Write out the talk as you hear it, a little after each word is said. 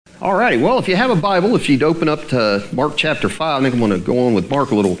All righty. Well, if you have a Bible, if you'd open up to Mark chapter 5, I think I'm going to go on with Mark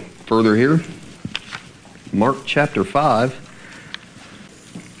a little further here. Mark chapter 5.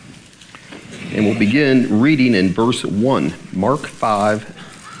 And we'll begin reading in verse 1. Mark 5,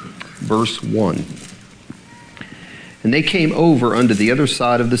 verse 1. And they came over unto the other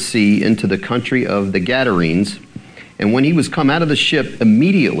side of the sea into the country of the Gadarenes. And when he was come out of the ship,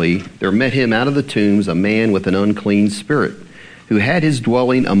 immediately there met him out of the tombs a man with an unclean spirit, who had his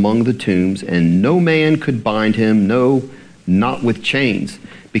dwelling among the tombs, and no man could bind him, no, not with chains,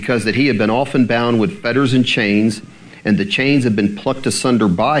 because that he had been often bound with fetters and chains, and the chains had been plucked asunder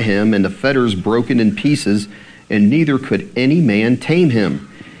by him, and the fetters broken in pieces, and neither could any man tame him.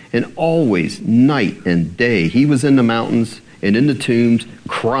 And always, night and day, he was in the mountains and in the tombs,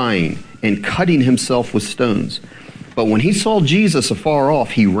 crying and cutting himself with stones. But when he saw Jesus afar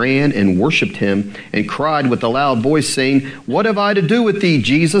off, he ran and worshipped him, and cried with a loud voice, saying, What have I to do with thee,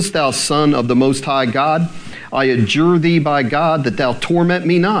 Jesus, thou Son of the Most High God? I adjure thee by God that thou torment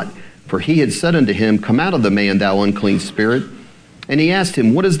me not. For he had said unto him, Come out of the man, thou unclean spirit. And he asked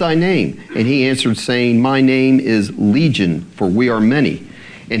him, What is thy name? And he answered, saying, My name is Legion, for we are many.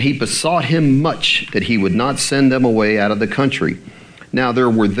 And he besought him much that he would not send them away out of the country. Now there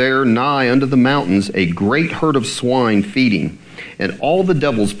were there nigh unto the mountains a great herd of swine feeding. And all the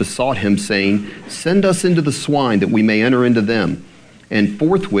devils besought him, saying, Send us into the swine, that we may enter into them. And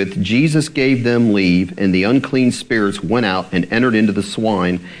forthwith Jesus gave them leave, and the unclean spirits went out and entered into the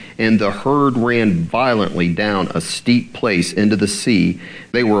swine, and the herd ran violently down a steep place into the sea.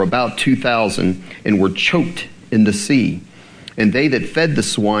 They were about 2,000, and were choked in the sea. And they that fed the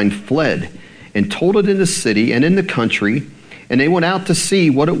swine fled, and told it in the city and in the country, and they went out to see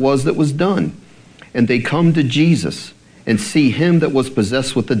what it was that was done. And they come to Jesus, and see him that was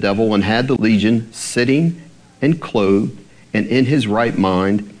possessed with the devil, and had the legion, sitting and clothed, and in his right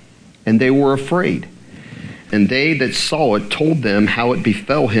mind, and they were afraid. And they that saw it told them how it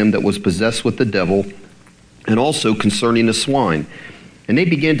befell him that was possessed with the devil, and also concerning the swine. And they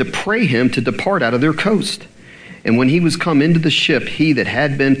began to pray him to depart out of their coast. And when he was come into the ship, he that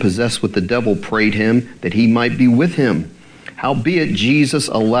had been possessed with the devil prayed him that he might be with him. Howbeit Jesus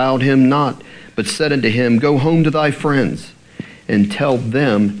allowed him not, but said unto him, Go home to thy friends, and tell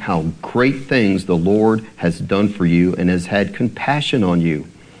them how great things the Lord has done for you, and has had compassion on you.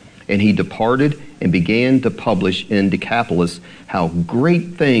 And he departed and began to publish in Decapolis how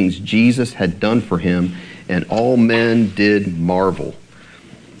great things Jesus had done for him, and all men did marvel.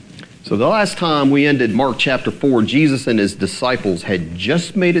 So the last time we ended Mark chapter 4, Jesus and his disciples had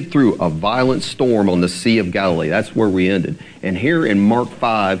just made it through a violent storm on the Sea of Galilee. That's where we ended. And here in Mark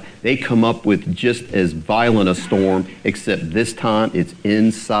 5, they come up with just as violent a storm, except this time it's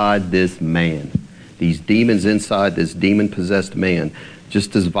inside this man. These demons inside this demon-possessed man.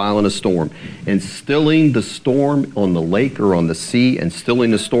 Just as violent a storm. And stilling the storm on the lake or on the sea, and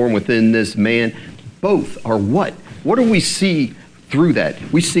stilling the storm within this man, both are what? What do we see through that?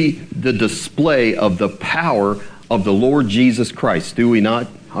 We see the display of the power of the Lord Jesus Christ, do we not?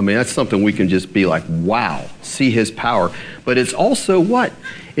 I mean, that's something we can just be like, wow, see his power. But it's also what?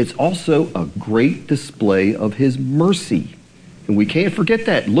 It's also a great display of his mercy. And we can't forget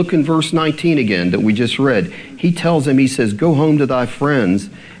that. Look in verse 19 again that we just read. He tells them, he says, Go home to thy friends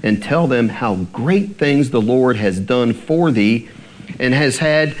and tell them how great things the Lord has done for thee, and has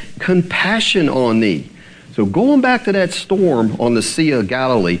had compassion on thee. So going back to that storm on the Sea of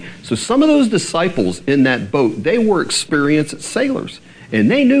Galilee, so some of those disciples in that boat, they were experienced sailors.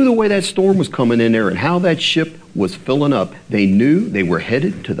 And they knew the way that storm was coming in there and how that ship was filling up. They knew they were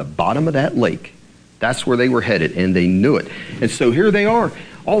headed to the bottom of that lake. That's where they were headed, and they knew it. And so here they are.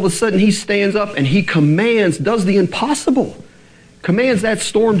 All of a sudden, he stands up and he commands, does the impossible. Commands that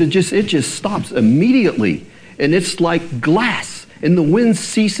storm to it just stops immediately. And it's like glass. And the wind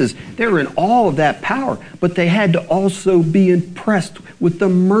ceases. They're in awe of that power. But they had to also be impressed with the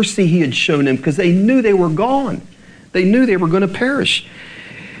mercy he had shown them, because they knew they were gone. They knew they were going to perish.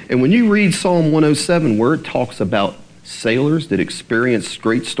 And when you read Psalm 107, where it talks about sailors that experience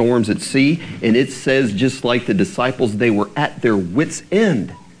great storms at sea, and it says, just like the disciples, they were at their wits'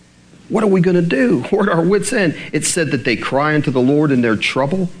 end. What are we going to do? We're at our wits' end. It said that they cry unto the Lord in their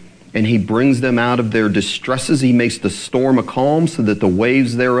trouble, and he brings them out of their distresses. He makes the storm a calm, so that the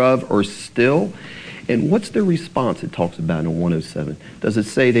waves thereof are still. And what's their response it talks about in 107? Does it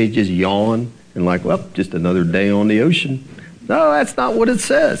say they just yawn and like, well, just another day on the ocean? No, that's not what it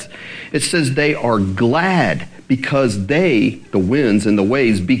says. It says they are glad, because they, the winds and the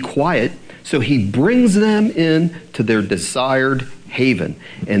waves, be quiet. So he brings them in to their desired haven.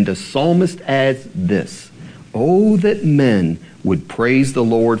 And the psalmist adds this: Oh, that men would praise the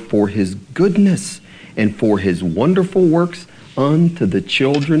Lord for his goodness and for his wonderful works unto the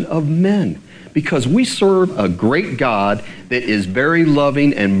children of men. Because we serve a great God that is very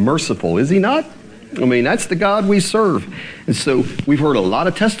loving and merciful, is he not? I mean, that's the God we serve. And so we've heard a lot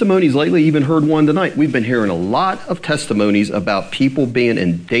of testimonies lately, even heard one tonight. We've been hearing a lot of testimonies about people being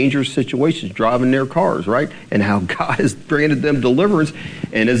in dangerous situations, driving their cars, right? And how God has granted them deliverance.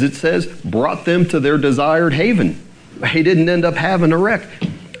 And as it says, brought them to their desired haven. They didn't end up having a wreck.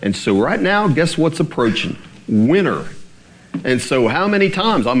 And so right now, guess what's approaching? Winter. And so how many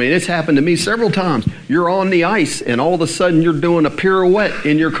times? I mean, it's happened to me several times. You're on the ice and all of a sudden you're doing a pirouette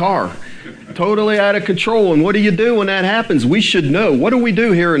in your car. Totally out of control. And what do you do when that happens? We should know. What do we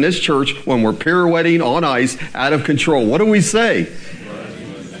do here in this church when we're pirouetting on ice out of control? What do we say?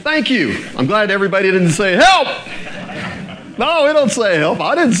 Thank you. I'm glad everybody didn't say help. No, we don't say help.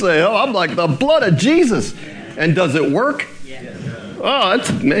 I didn't say help. I'm like the blood of Jesus. And does it work?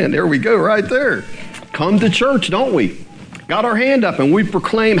 Oh, man, there we go right there. Come to church, don't we? Got our hand up and we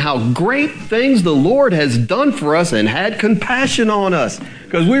proclaim how great things the Lord has done for us and had compassion on us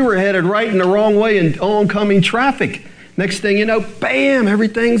because we were headed right in the wrong way in oncoming traffic. Next thing you know, bam,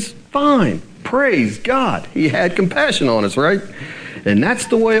 everything's fine. Praise God. He had compassion on us, right? And that's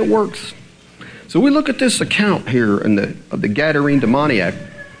the way it works. So we look at this account here of the Gadarene demoniac.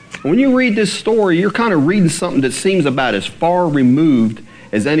 When you read this story, you're kind of reading something that seems about as far removed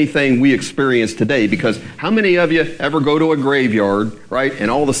as anything we experience today. Because how many of you ever go to a graveyard, right? And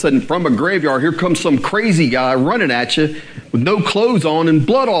all of a sudden from a graveyard, here comes some crazy guy running at you with no clothes on and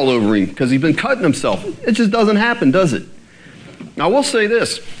blood all over him because he's been cutting himself. It just doesn't happen, does it? Now, I will say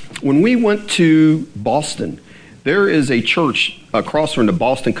this. When we went to Boston, there is a church across from the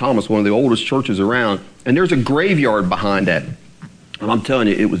Boston Commons, one of the oldest churches around, and there's a graveyard behind that. And I'm telling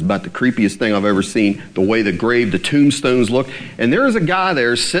you, it was about the creepiest thing I've ever seen, the way the tombstones look. And there is a guy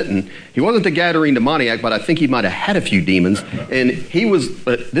there sitting. He wasn't the Gadarene demoniac, but I think he might have had a few demons. And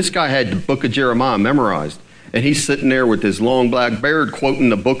this guy had the book of Jeremiah memorized. And he's sitting there with his long black beard quoting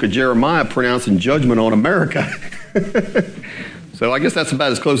the book of Jeremiah, pronouncing judgment on America. So I guess that's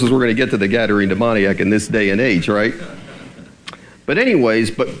about as close as we're going to get to the Gadarene demoniac in this day and age, right? But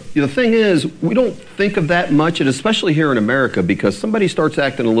anyways, the thing is, we don't think of that much, and especially here in America, because somebody starts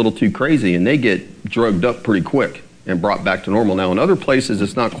acting a little too crazy and they get drugged up pretty quick and brought back to normal. Now, in other places,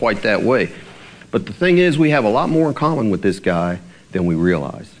 it's not quite that way. But the thing is, we have a lot more in common with this guy than we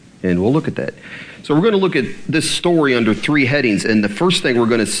realize. And we'll look at that. So we're going to look at this story under three headings. And the first thing we're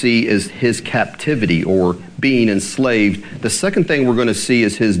going to see is his captivity or being enslaved. The second thing we're going to see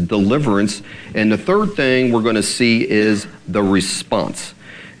is his deliverance. And the third thing we're going to see is the response.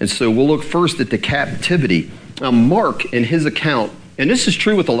 And so we'll look first at the captivity. Now, Mark, in his account, and this is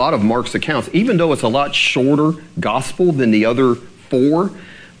true with a lot of Mark's accounts, even though it's a lot shorter gospel than the other four,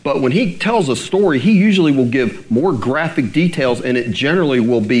 but when he tells a story, he usually will give more graphic details, and it generally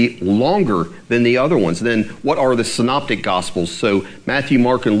will be longer than the other ones. Then what are the synoptic gospels? So Matthew,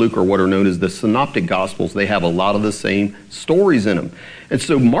 Mark, and Luke are what are known as the synoptic gospels. They have a lot of the same stories in them. And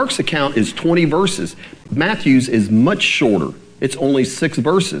so Mark's account is 20 verses. Matthew's is much shorter. It's only 6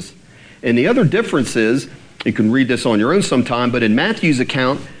 verses. And the other difference is, you can read this on your own sometime, but in Matthew's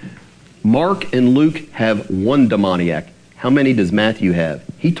account, Mark and Luke have one demoniac. How many does Matthew have?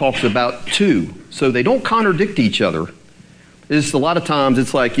 He talks about 2. So they don't contradict each other. It's a lot of times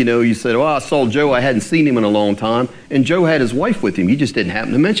it's like, you said, I saw Joe. I hadn't seen him in a long time. And Joe had his wife with him. You just didn't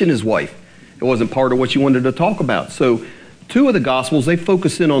happen to mention his wife. It wasn't part of what you wanted to talk about. So 2 of the Gospels, they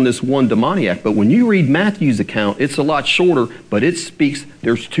focus in on this one demoniac. But when you read Matthew's account, it's a lot shorter, but it speaks,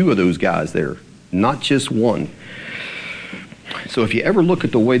 there's 2 of those guys there, not just one. So if you ever look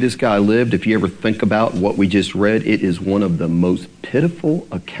at the way this guy lived, if you ever think about what we just read, it is one of the most pitiful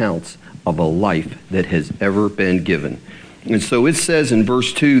accounts of a life that has ever been given. And so it says in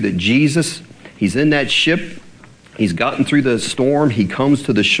verse 2 that Jesus, he's in that ship, he's gotten through the storm, he comes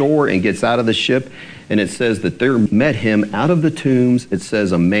to the shore and gets out of the ship, and it says that there met him out of the tombs, it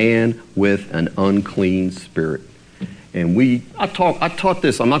says, a man with an unclean spirit. And I taught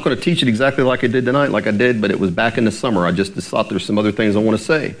this. I'm not going to teach it exactly like I did tonight, but it was back in the summer. I just thought there's some other things I want to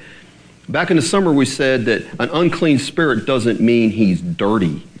say. Back in the summer, we said that an unclean spirit doesn't mean he's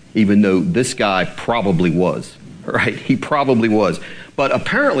dirty, even though this guy probably was, right? He probably was. But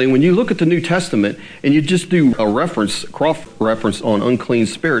apparently, when you look at the New Testament and you just do a cross-reference on unclean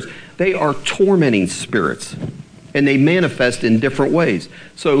spirits, they are tormenting spirits. And they manifest in different ways.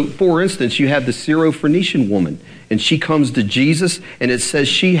 So, for instance, you have the Syrophoenician woman, and she comes to Jesus, and it says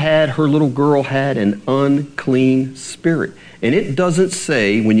her little girl had an unclean spirit. And it doesn't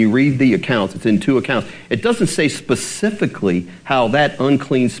say, when you read the accounts, it's in 2 accounts, it doesn't say specifically how that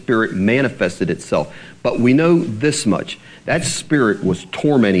unclean spirit manifested itself. But we know this much. That spirit was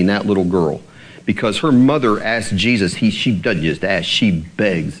tormenting that little girl because her mother asked Jesus, she doesn't just ask, she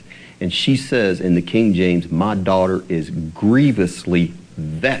begs. And she says in the King James, my daughter is grievously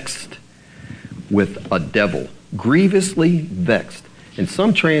vexed with a devil. Grievously vexed. And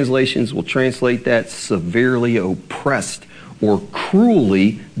some translations will translate that severely oppressed or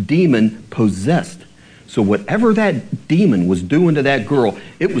cruelly demon possessed. So whatever that demon was doing to that girl,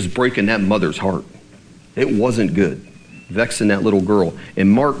 it was breaking that mother's heart. It wasn't good. Vexing that little girl. In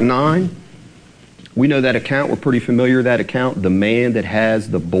Mark 9, we know that account. We're pretty familiar with that account. The man that has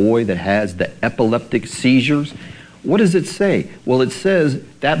the boy that has the epileptic seizures. What does it say? Well, it says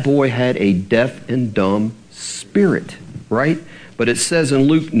that boy had a deaf and dumb spirit, right? But it says in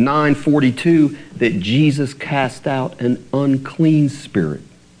Luke 9:42 that Jesus cast out an unclean spirit.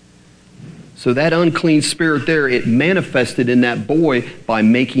 So that unclean spirit there, it manifested in that boy by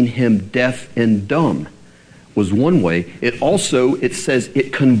making him deaf and dumb. Was one way. It says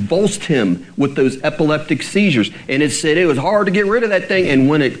it convulsed him with those epileptic seizures. And it said it was hard to get rid of that thing. And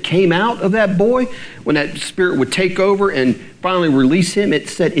when it came out of that boy, when that spirit would take over and finally release him, it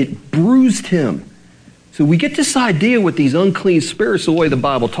said it bruised him. So we get this idea with these unclean spirits, the way the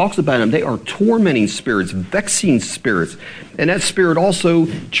Bible talks about them. They are tormenting spirits, vexing spirits. And that spirit also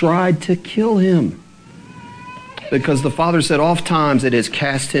tried to kill him. Because the Father said, oftentimes it has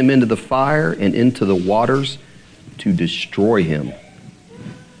cast him into the fire and into the waters to destroy him.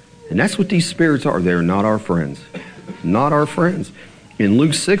 And that's what these spirits are. They're not our friends. Not our friends. In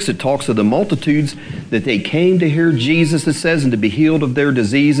Luke 6, it talks of the multitudes that they came to hear Jesus, it says, and to be healed of their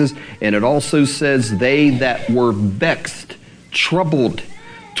diseases. And it also says they that were vexed, troubled,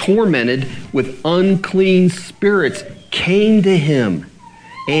 tormented with unclean spirits came to him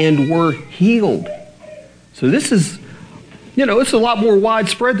and were healed. So this is, it's a lot more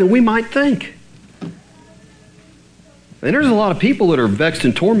widespread than we might think. And there's a lot of people that are vexed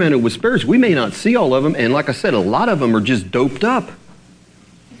and tormented with spirits. We may not see all of them. And like I said, a lot of them are just doped up.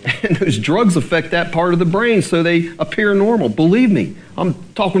 And those drugs affect that part of the brain, so they appear normal. Believe me, I'm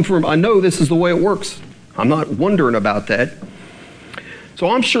talking I know this is the way it works. I'm not wondering about that. So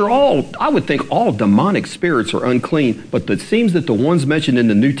I'm sure I would think all demonic spirits are unclean, but it seems that the ones mentioned in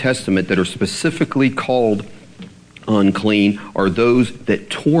the New Testament that are specifically called unclean are those that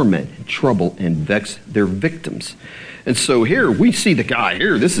torment, trouble, and vex their victims. And so here we see the guy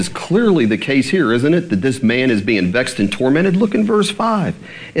here. This is clearly the case here, isn't it? That this man is being vexed and tormented. Look in verse 5.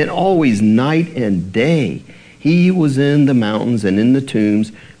 And always night and day he was in the mountains and in the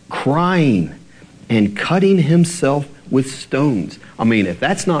tombs crying and cutting himself with stones. I mean, if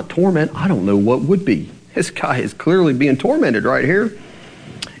that's not torment, I don't know what would be. This guy is clearly being tormented right here.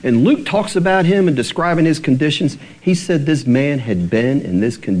 And Luke talks about him and describing his conditions. He said this man had been in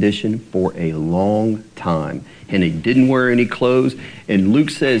this condition for a long time. And he didn't wear any clothes. And Luke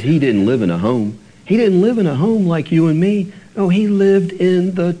says he didn't live in a home. He didn't live in a home like you and me. No, he lived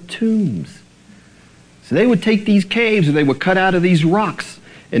in the tombs. So they would take these caves and they would cut out of these rocks.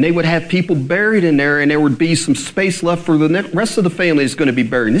 And they would have people buried in there, and there would be some space left for the rest of the family that's going to be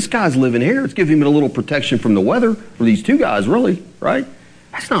buried. And this guy's living here. It's giving him a little protection from the weather, for these two guys, really, right?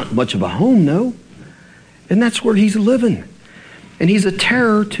 That's not much of a home, though. And that's where he's living. And he's a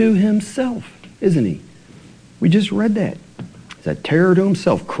terror to himself, isn't he? We just read that. He's a terror to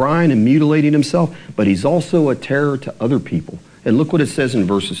himself, crying and mutilating himself, but he's also a terror to other people. And look what it says in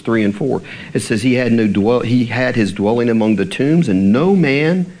verses 3 and 4. It says he had his dwelling among the tombs, and no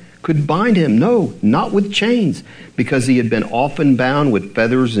man could bind him. No, not with chains, because he had been often bound with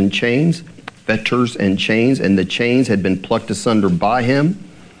fetters and chains, and the chains had been plucked asunder by him,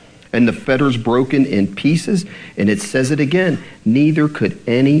 and the fetters broken in pieces. And it says it again, neither could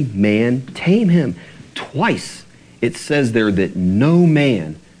any man tame him. Twice it says there that no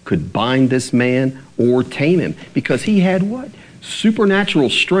man could bind this man or tame him, because he had what? Supernatural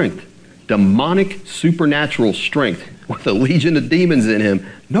strength, demonic supernatural strength with a legion of demons in him.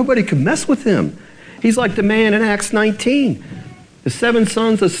 Nobody could mess with him. He's like the man in Acts 19. The 7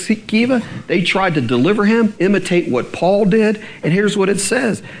 sons of Sceva, they tried to deliver him, imitate what Paul did. And here's what it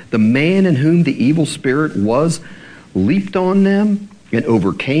says. The man in whom the evil spirit was leaped on them and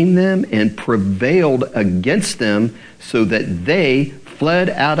overcame them and prevailed against them, so that they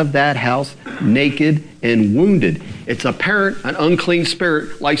fled out of that house naked and wounded. It's apparent an unclean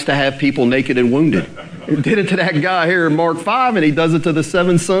spirit likes to have people naked and wounded. He did it to that guy here in Mark 5, and he does it to the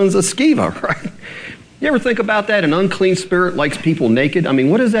 7 sons of Sceva, right? You ever think about that? An unclean spirit likes people naked. I mean,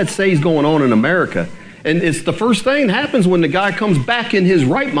 what does that say is going on in America? And it's the first thing that happens when the guy comes back in his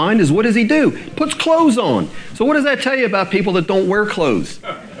right mind is what does he do? Puts clothes on. So what does that tell you about people that don't wear clothes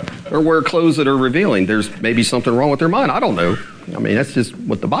or wear clothes that are revealing? There's maybe something wrong with their mind. I don't know. I mean, that's just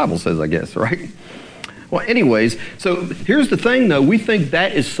what the Bible says, I guess, right? Well, anyways, so here's the thing, though. We think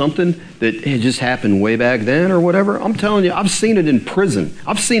that is something that had just happened way back then or whatever. I'm telling you, I've seen it in prison.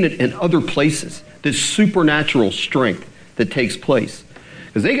 I've seen it in other places, this supernatural strength that takes place.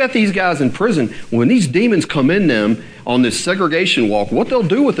 Because they got these guys in prison. When these demons come in them on this segregation walk, what they'll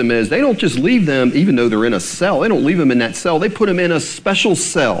do with them is they don't just leave them, even though they're in a cell. They don't leave them in that cell. They put them in a special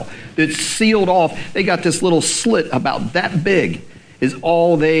cell that's sealed off. They got this little slit about that big is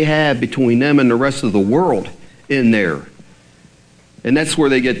all they have between them and the rest of the world in there. And that's where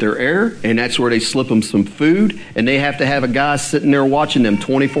they get their air, and that's where they slip them some food, and they have to have a guy sitting there watching them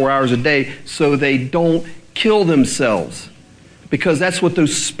 24 hours a day so they don't kill themselves. Because that's what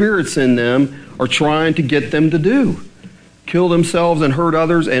those spirits in them are trying to get them to do. Kill themselves and hurt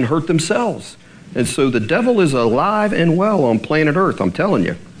others and hurt themselves. And so the devil is alive and well on planet Earth, I'm telling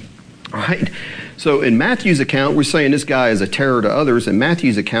you. All right? So in Matthew's account, we're saying this guy is a terror to others. In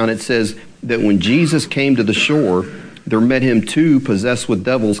Matthew's account, it says that when Jesus came to the shore, there met him 2 possessed with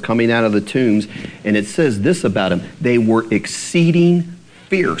devils coming out of the tombs. And it says this about them: they were exceeding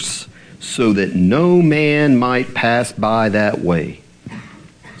fierce, so that no man might pass by that way.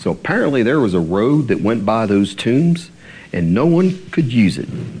 So apparently there was a road that went by those tombs, and no one could use it.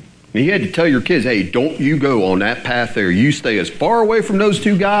 And you had to tell your kids, hey, don't you go on that path there. You stay as far away from those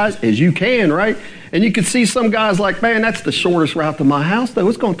 2 guys as you can, right? And you could see some guys like, man, that's the shortest route to my house, though.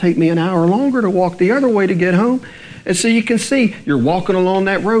 It's going to take me an hour longer to walk the other way to get home. And so you can see you're walking along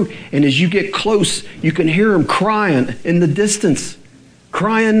that road, and as you get close, you can hear them crying in the distance.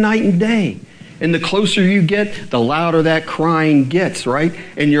 Crying night and day. And the closer you get, the louder that crying gets, right?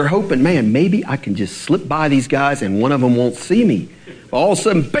 And you're hoping, man, maybe I can just slip by these guys and one of them won't see me. All of a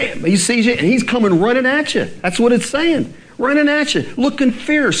sudden, bam, he sees you and he's coming running at you. That's what it's saying. Running at you, looking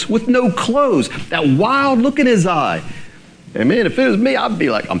fierce with no clothes. That wild look in his eye. And man, if it was me, I'd be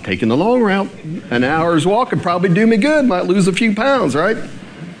like, I'm taking the long route. An hour's walk would probably do me good. Might lose a few pounds, right?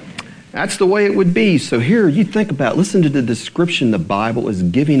 That's the way it would be. So here, you think about, listen to the description the Bible is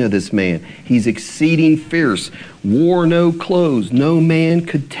giving of this man. He's exceeding fierce, wore no clothes, no man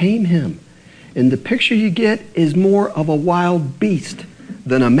could tame him. And the picture you get is more of a wild beast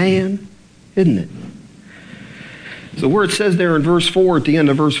than a man, isn't it? So where it says there in verse 4, at the end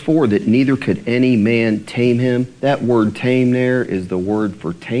of verse 4, that neither could any man tame him, that word tame there is the word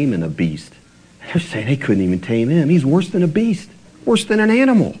for taming a beast. They're saying they couldn't even tame him. He's worse than a beast, worse than an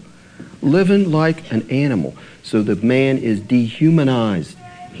animal. Living like an animal. So the man is dehumanized.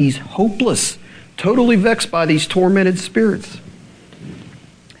 He's hopeless, totally vexed by these tormented spirits.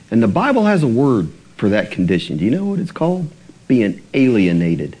 And the Bible has a word for that condition. Do you know what it's called? Being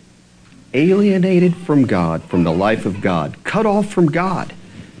alienated. Alienated from God, from the life of God. Cut off from God.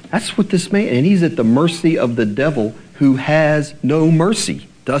 That's what this man, and he's at the mercy of the devil who has no mercy,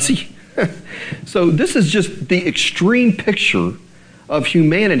 does he? So this is just the extreme picture of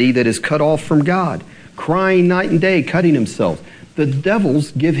humanity that is cut off from God, crying night and day, cutting himself. The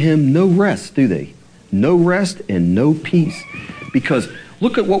devils give him no rest, do they? No rest and no peace. Because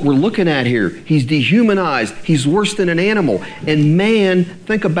look at what we're looking at here. He's dehumanized. He's worse than an animal. And man,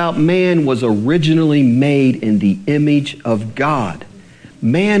 think about man was originally made in the image of God.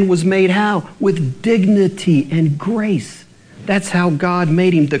 Man was made how? With dignity and grace. That's how God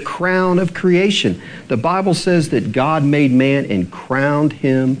made him, the crown of creation. The Bible says that God made man and crowned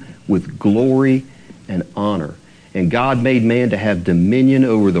him with glory and honor. And God made man to have dominion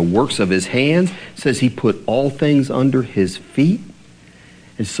over the works of his hands. It says he put all things under his feet.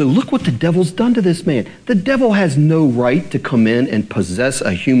 And so look what the devil's done to this man. The devil has no right to come in and possess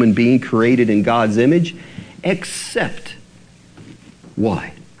a human being created in God's image, except,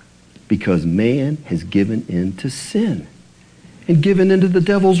 why? Because man has given in to sin and given into the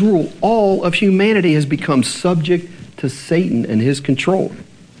devil's rule. All of humanity has become subject to Satan and his control.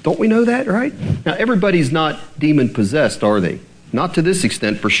 Don't we know that, right? Now, everybody's not demon-possessed, are they? Not to this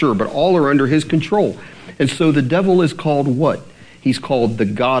extent, for sure, but all are under his control. And so the devil is called what? He's called the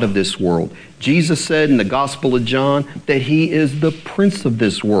god of this world. Jesus said in the Gospel of John that he is the prince of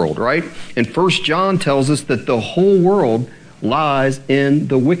this world, right? And 1 John tells us that the whole world lies in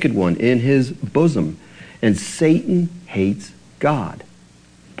the wicked one, in his bosom. And Satan hates God,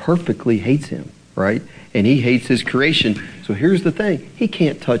 perfectly hates him, right? And he hates his creation. So here's the thing. He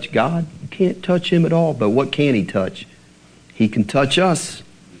can't touch God. can't touch him at all. But what can he touch? He can touch us.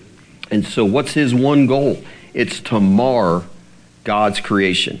 And so what's his one goal? It's to mar God's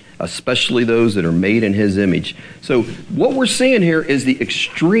creation, especially those that are made in his image. So what we're seeing here is the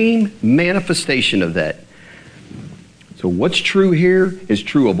extreme manifestation of that. So what's true here is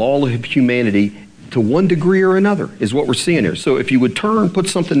true of all of humanity to one degree or another, is what we're seeing here. So if you would put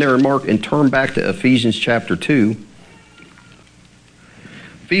something there in Mark and turn back to Ephesians chapter 2.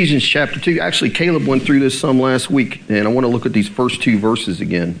 Ephesians chapter 2. Actually, Caleb went through this some last week, and I want to look at these first two verses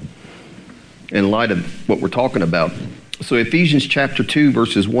again in light of what we're talking about. So Ephesians chapter 2,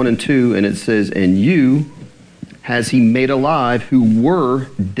 verses 1 and 2, and it says, "And you has he made alive who were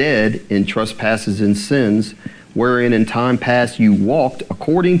dead in trespasses and sins, wherein in time past you walked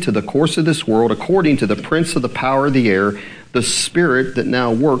according to the course of this world, according to the prince of the power of the air, the spirit that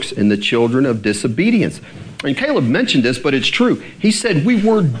now works in the children of disobedience." And Caleb mentioned this, but it's true. He said we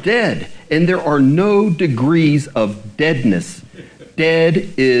were dead, and there are no degrees of deadness. Dead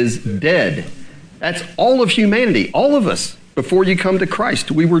is dead. That's all of humanity, all of us. Before you come to Christ,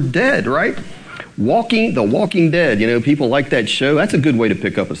 we were dead, right? The Walking Dead, people like that show. That's a good way to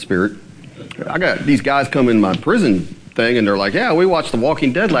pick up a spirit. I got these guys come in my prison thing, and they're like, "Yeah, we watched The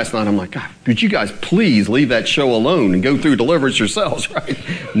Walking Dead last night." I'm like, "God, could you guys please leave that show alone and go through deliverance yourselves," right?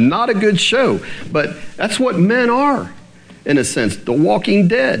 Not a good show. But that's what men are, in a sense, the walking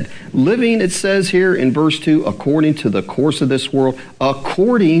dead. Living, it says here in verse 2, according to the course of this world,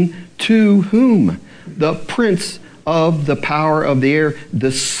 according to whom? The prince of the power of the air,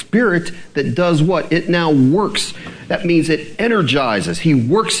 the spirit that does what? It now works. That means it energizes. He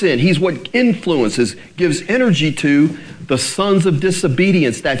works in. He's what influences, gives energy to the sons of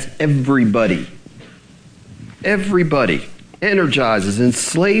disobedience. That's everybody. Everybody energizes,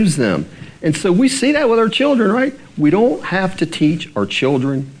 enslaves them. And so we see that with our children, right? We don't have to teach our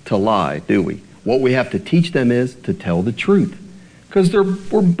children to lie, do we? What we have to teach them is to tell the truth. Because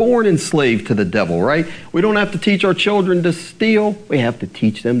we're born enslaved to the devil, right? We don't have to teach our children to steal. We have to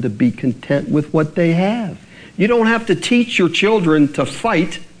teach them to be content with what they have. You don't have to teach your children to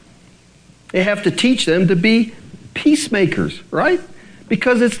fight. You have to teach them to be peacemakers, right?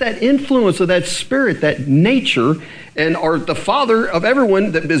 Because it's that influence of that spirit, that nature, and the father of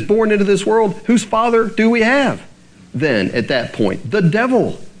everyone that is born into this world. Whose father do we have then at that point? The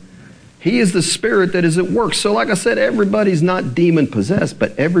devil. He is the spirit that is at work. So like I said, everybody's not demon-possessed,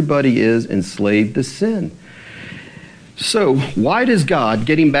 but everybody is enslaved to sin. So why does God,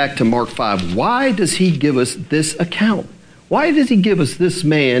 getting back to Mark 5, why does he give us this account? Why does he give us this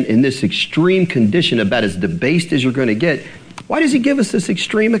man in this extreme condition, about as debased as you're going to get? Why does he give us this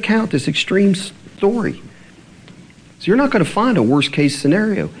extreme account, this extreme story? So you're not going to find a worst case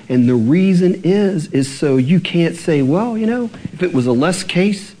scenario. And the reason is so you can't say, well, if it was a less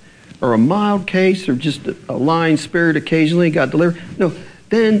case, or a mild case, or just a lying spirit occasionally got delivered. No,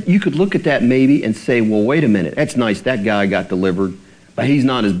 then you could look at that maybe and say, well, wait a minute, that's nice, that guy got delivered, but he's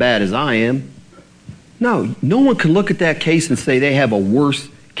not as bad as I am. No one can look at that case and say they have a worse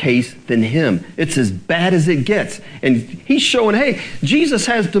case than him. It's as bad as it gets. And he's showing, hey, Jesus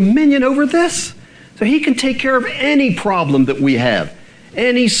has dominion over this. So he can take care of any problem that we have.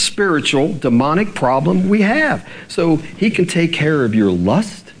 Any spiritual, demonic problem we have. So he can take care of your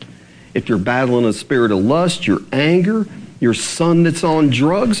lust. If you're battling a spirit of lust, your anger, your son that's on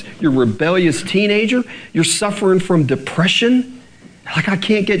drugs, your rebellious teenager, you're suffering from depression, like I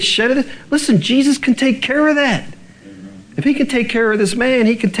can't get shed of it. Listen, Jesus can take care of that. If he can take care of this man,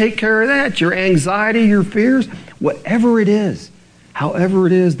 he can take care of that. Your anxiety, your fears, whatever it is, however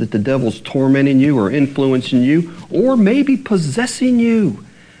it is that the devil's tormenting you or influencing you or maybe possessing you.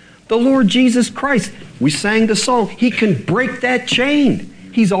 The Lord Jesus Christ, we sang the song, he can break that chain.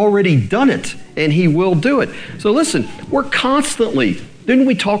 He's already done it, and he will do it. So listen, we're constantly, didn't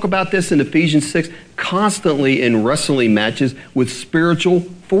we talk about this in Ephesians 6? Constantly in wrestling matches with spiritual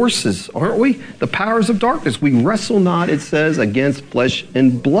forces, aren't we? The powers of darkness. We wrestle not, it says, against flesh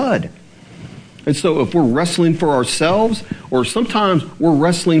and blood. And so if we're wrestling for ourselves, or sometimes we're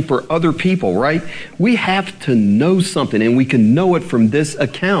wrestling for other people, right? We have to know something, and we can know it from this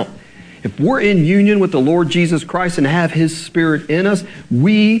account. If we're in union with the Lord Jesus Christ and have his spirit in us,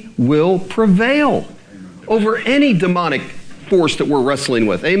 we will prevail over any demonic force that we're wrestling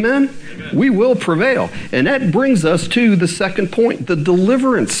with. Amen? Amen? We will prevail. And that brings us to the second point, the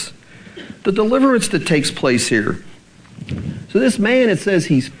deliverance. The deliverance that takes place here. So this man, it says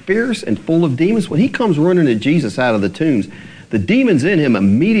he's fierce and full of demons. When he comes running to Jesus out of the tombs, the demons in him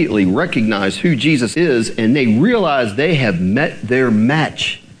immediately recognize who Jesus is, and they realize they have met their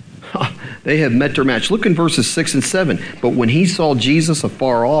match. They have met their match. Look in verses 6 and 7. But when he saw Jesus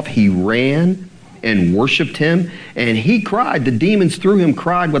afar off, he ran and worshipped him. And he cried, the demons through him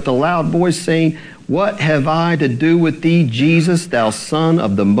cried with a loud voice, saying, what have I to do with thee, Jesus, thou Son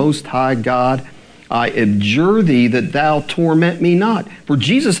of the Most High God? I adjure thee that thou torment me not. For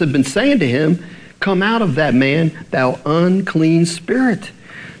Jesus had been saying to him, come out of that man, thou unclean spirit.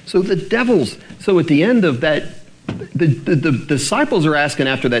 So at the end of that, the disciples are asking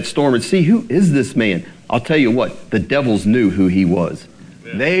after that storm and see, who is this man? I'll tell you what, the devils knew who he was.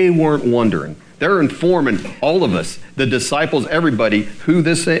 Yeah. They weren't wondering. They're informing all of us, the disciples, everybody, who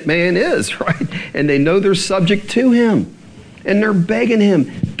this man is, right? And they know they're subject to him. And they're begging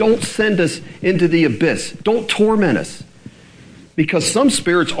him, don't send us into the abyss. Don't torment us. Because some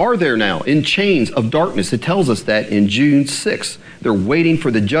spirits are there now in chains of darkness. It tells us that in June 6th. They're waiting for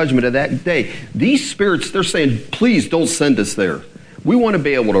the judgment of that day. These spirits, they're saying, please don't send us there. We want to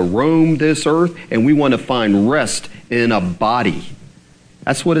be able to roam this earth, and we want to find rest in a body.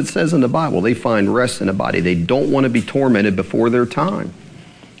 That's what it says in the Bible. They find rest in a body. They don't want to be tormented before their time.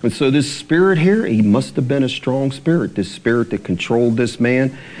 And so this spirit here, he must have been a strong spirit, this spirit that controlled this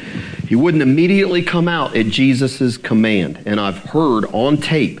man. He wouldn't immediately come out at Jesus' command. And I've heard on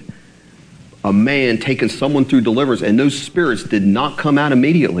tape a man taking someone through deliverance, and those spirits did not come out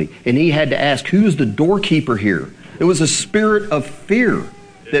immediately. And he had to ask, who is the doorkeeper here? It was a spirit of fear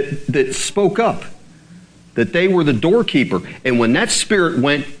that spoke up, that they were the doorkeeper. And when that spirit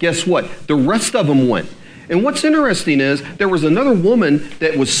went, guess what? The rest of them went. And what's interesting is there was another woman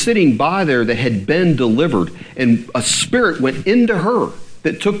that was sitting by there that had been delivered, and a spirit went into her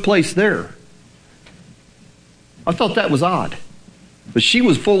that took place there. I thought that was odd. But she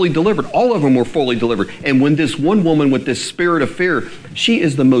was fully delivered. All of them were fully delivered. And when this one woman with this spirit of fear, she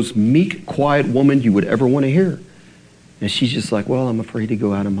is the most meek, quiet woman you would ever want to hear. And she's just like, well, I'm afraid to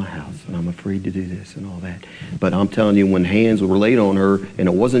go out of my house, and I'm afraid to do this and all that. But I'm telling you, when hands were laid on her, and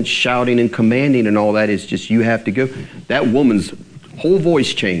it wasn't shouting and commanding and all that, it's just, you have to go. That woman's whole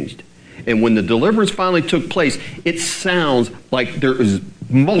voice changed. And when the deliverance finally took place, it sounds like there is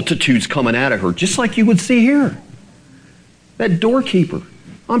multitudes coming out of her, just like you would see here. That doorkeeper,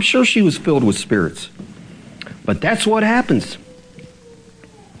 I'm sure she was filled with spirits. But that's what happens.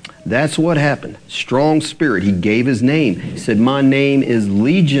 That's what happened. Strong spirit. He gave his name. He said, my name is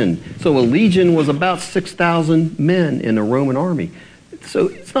Legion. So a legion was about 6,000 men in the Roman army. So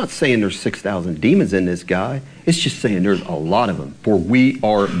it's not saying there's 6,000 demons in this guy. It's just saying there's a lot of them. For we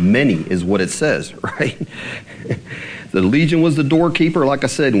are many is what it says, right? The legion was the doorkeeper. Like I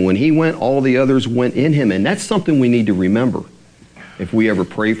said, when he went, all the others went in him. And that's something we need to remember. If we ever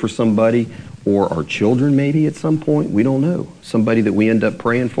pray for somebody, or our children maybe at some point, we don't know. Somebody that we end up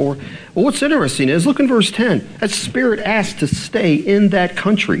praying for. Well, what's interesting is, look in verse 10. That spirit asked to stay in that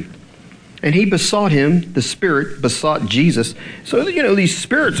country. And he besought him, the spirit besought Jesus. So, these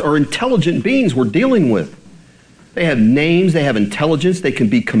spirits are intelligent beings we're dealing with. They have names, they have intelligence, they can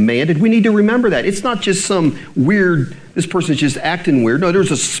be commanded. We need to remember that. It's not just some weird, this person's just acting weird. No,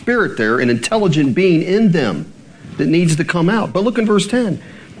 there's a spirit there, an intelligent being in them that needs to come out. But look in verse 10.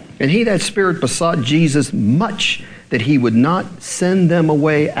 And he, that spirit, besought Jesus much that he would not send them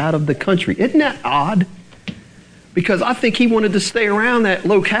away out of the country. Isn't that odd? Because I think he wanted to stay around that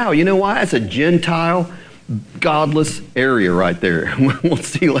locale. You know why? It's a Gentile, godless area right there. We'll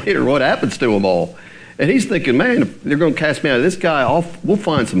see later what happens to them all. And he's thinking, man, if they're going to cast me out of this guy, we'll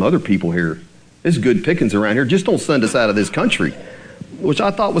find some other people here. There's good pickings around here. Just don't send us out of this country, which I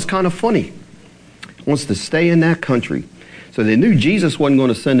thought was kind of funny. He wants to stay in that country. So they knew Jesus wasn't going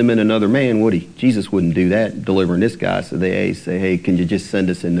to send them in another man, would he? Jesus wouldn't do that, delivering this guy. So they say, hey, can you just send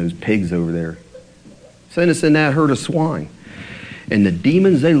us in those pigs over there? Send us in that herd of swine. And the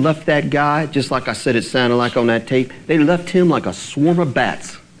demons, they left that guy, just like I said it sounded like on that tape, they left him like a swarm of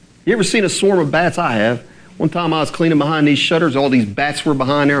bats. You ever seen a swarm of bats? I have. One time I was cleaning behind these shutters, all these bats were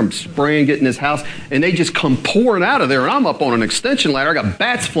behind there. I'm spraying, getting this house, and they just come pouring out of there, and I'm up on an extension ladder. I got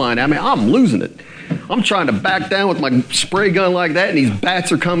bats flying at me. I'm losing it. I'm trying to back down with my spray gun like that, and these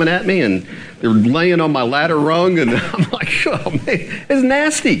bats are coming at me, and they're laying on my ladder rung, and I'm like, oh, man, it's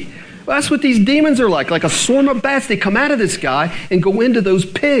nasty. Well, that's what these demons are like a swarm of bats. They come out of this guy and go into those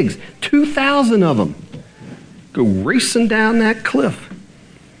pigs. 2,000 of them go racing down that cliff.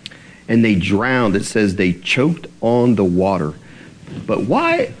 And they drowned. It says they choked on the water. But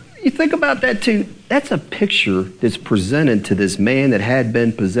why? You think about that too. That's a picture that's presented to this man that had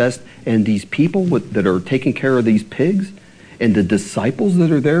been possessed, and these people that are taking care of these pigs, and the disciples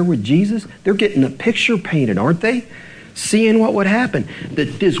that are there with Jesus. They're getting a picture painted, aren't they? seeing what would happen.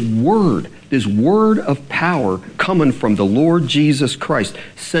 That this word of power coming from the Lord Jesus Christ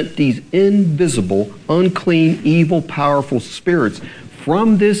sent these invisible, unclean, evil, powerful spirits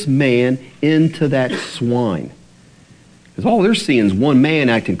from this man into that swine. Because all they're seeing is one man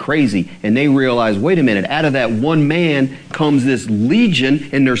acting crazy, and they realize, wait a minute, out of that one man comes this legion,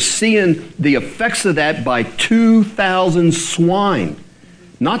 and they're seeing the effects of that by 2,000 swine.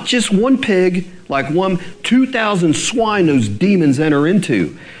 Not just one pig, like 2,000 swine those demons enter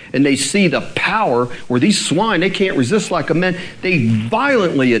into. And they see the power where these swine, they can't resist like a man. They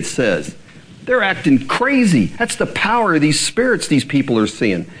violently, it says, they're acting crazy. That's the power of these spirits these people are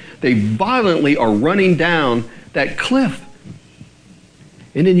seeing. They violently are running down that cliff.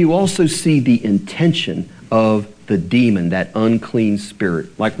 And then you also see the intention of the demon, that unclean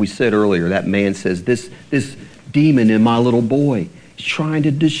spirit. Like we said earlier, that man says, this demon in my little boy, he's trying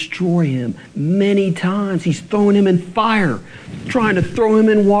to destroy him many times. He's throwing him in fire, trying to throw him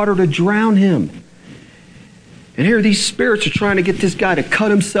in water to drown him. And here these spirits are trying to get this guy to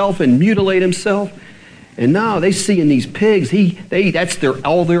cut himself and mutilate himself. And now they see in these pigs,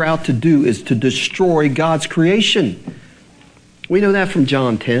 all they're out to do is to destroy God's creation. We know that from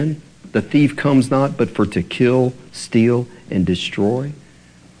John 10. The thief comes not but for to kill, steal, and destroy.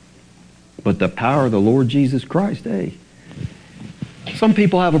 But the power of the Lord Jesus Christ, some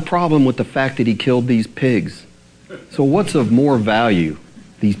people have a problem with the fact that he killed these pigs. So what's of more value?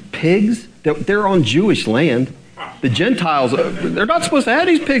 These pigs? They're on Jewish land. The Gentiles, they're not supposed to have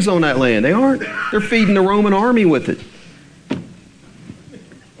these pigs on that land. They aren't. They're feeding the Roman army with it.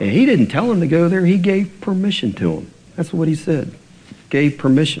 And he didn't tell them to go there. He gave permission to them. That's what he said. Gave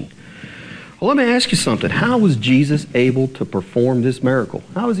permission. Well, let me ask you something. How was Jesus able to perform this miracle?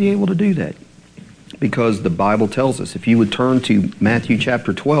 How was he able to do that? Because the Bible tells us. If you would turn to Matthew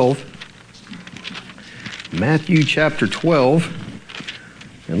chapter 12. Matthew chapter 12.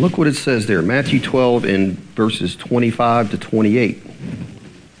 And look what it says there. Matthew 12 in verses 25 to 28.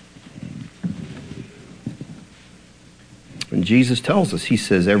 And Jesus tells us, he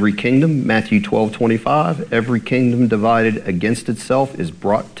says, every kingdom, Matthew 12:25, every kingdom divided against itself is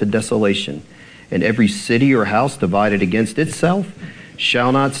brought to desolation. And every city or house divided against itself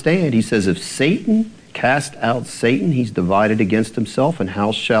shall not stand. He says, if Satan cast out Satan, he's divided against himself, and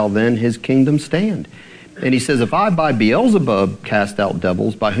how shall then his kingdom stand? And he says, if I by Beelzebub cast out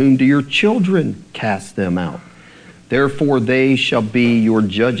devils, by whom do your children cast them out? Therefore they shall be your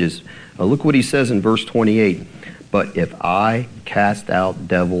judges. Look what he says in verse 28. But if I cast out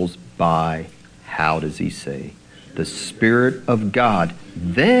devils by, how does he say? The Spirit of God.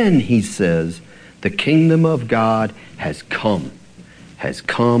 Then he says, the kingdom of God has come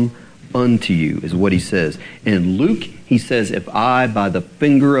unto you, is what he says. In Luke, he says, if I by the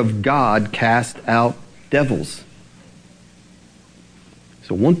finger of God cast out devils.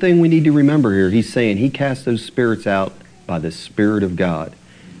 So one thing we need to remember here, he's saying he cast those spirits out by the Spirit of God.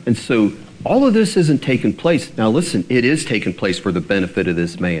 And so all of this isn't taking place. Now listen, it is taking place for the benefit of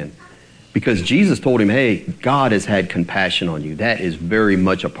this man. Because Jesus told him, hey, God has had compassion on you. That is very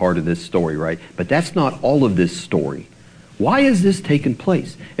much a part of this story, right? But that's not all of this story. Why is this taking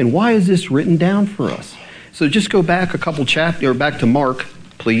place? And why is this written down for us? So just go back a couple chapters, back to Mark,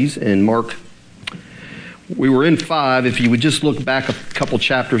 please, in Mark. We were in 5. If you would just look back a couple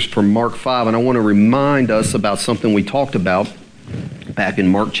chapters from Mark 5, and I want to remind us about something we talked about back in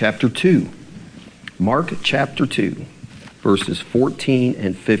Mark chapter 2. Mark chapter 2, verses 14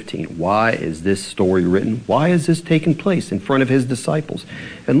 and 15. Why is this story written? Why is this taking place in front of his disciples?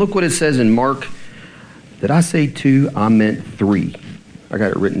 And look what it says in Mark. Did I say 2? I meant 3. I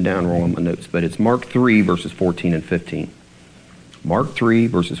got it written down wrong on my notes, but it's Mark 3, verses 14 and 15. Mark 3,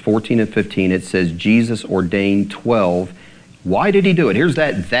 verses 14 and 15, it says Jesus ordained 12. Why did he do it? Here's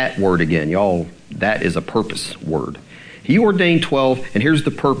that word again. Y'all, that is a purpose word. He ordained 12, and here's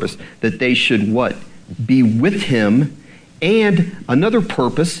the purpose, that they should what? Be with him, and another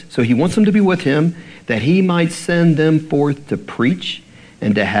purpose, so he wants them to be with him, that he might send them forth to preach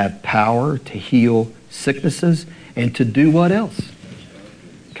and to have power to heal sicknesses and to do what else?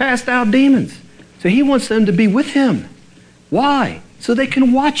 Cast out demons. So he wants them to be with him. Why? So they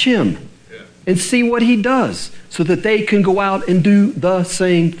can watch him and see what he does, so that they can go out and do the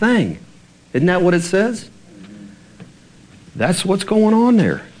same thing. Isn't that what it says? That's what's going on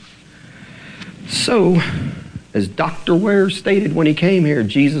there. So, as Dr. Ware stated when he came here,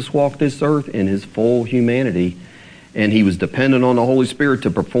 Jesus walked this earth in his full humanity, and he was dependent on the Holy Spirit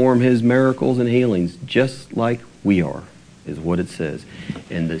to perform his miracles and healings, just like we are, is what it says.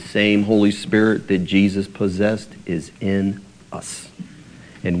 And the same Holy Spirit that Jesus possessed is in us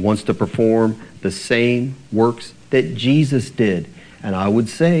and wants to perform the same works that Jesus did. And I would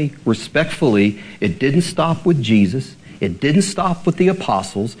say, respectfully, it didn't stop with Jesus. It didn't stop with the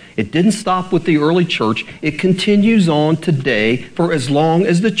apostles. It didn't stop with the early church. It continues on today for as long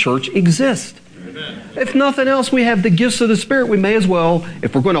as the church exists. Amen. If nothing else, we have the gifts of the Spirit. We may as well,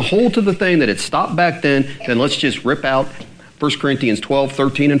 if we're going to hold to the thing that it stopped back then let's just rip out 1 Corinthians 12,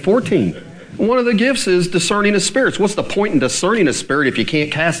 13, and 14. One of the gifts is discerning of spirits. What's the point in discerning a spirit if you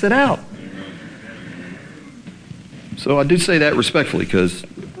can't cast it out? So I do say that respectfully because,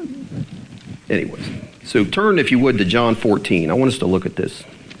 anyways. So turn, if you would, to John 14. I want us to look at this.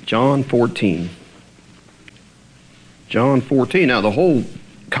 John 14. John 14. Now, the whole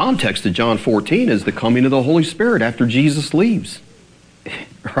context of John 14 is the coming of the Holy Spirit after Jesus leaves.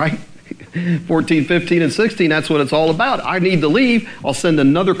 Right? 14, 15, and 16, that's what it's all about. I need to leave. I'll send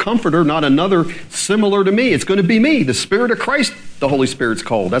another comforter, not another similar to me. It's going to be me, the Spirit of Christ, the Holy Spirit's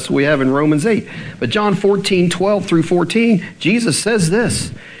called. That's what we have in Romans 8. But John 14, 12 through 14, Jesus says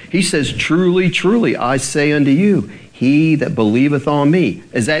this. He says, truly, truly, I say unto you, he that believeth on me.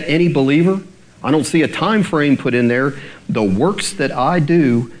 Is that any believer? I don't see a time frame put in there. The works that I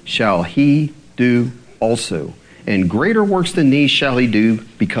do shall he do also. And greater works than these shall he do,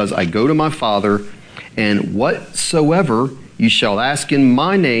 because I go to my Father, and whatsoever you shall ask in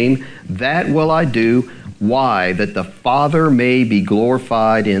my name, that will I do. Why? That the Father may be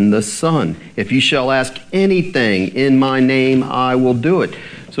glorified in the Son. If you shall ask anything in my name, I will do it.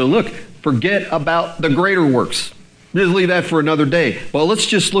 So look, forget about the greater works. Just leave that for another day. Well, let's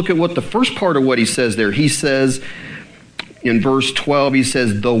just look at what the first part of what he says there. He says, in verse 12, he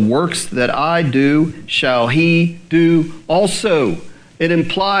says, the works that I do shall he do also. It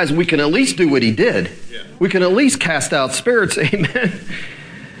implies we can at least do what he did. Yeah. We can at least cast out spirits. Amen.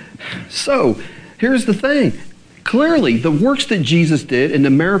 So, here's the thing. Clearly, the works that Jesus did and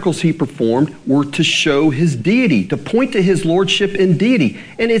the miracles he performed were to show his deity, to point to his lordship and deity.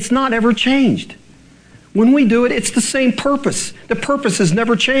 And it's not ever changed. When we do it, it's the same purpose. The purpose has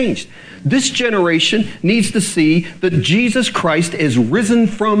never changed. This generation needs to see that Jesus Christ is risen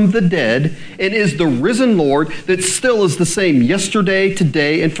from the dead and is the risen Lord that still is the same yesterday,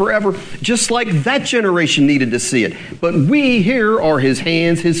 today, and forever, just like that generation needed to see it. But we here are his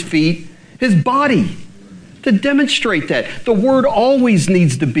hands, his feet, his body to demonstrate that. The word always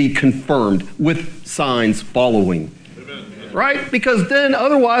needs to be confirmed with signs following. Right? Because then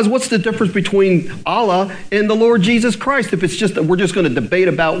otherwise, what's the difference between Allah and the Lord Jesus Christ? If it's just that we're just going to debate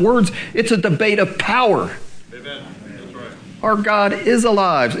about words, it's a debate of power. Amen. That's right. Our God is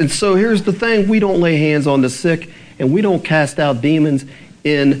alive. And so here's the thing. We don't lay hands on the sick and we don't cast out demons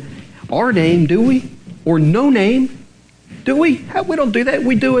in our name, do we? Or no name, do we? We don't do that.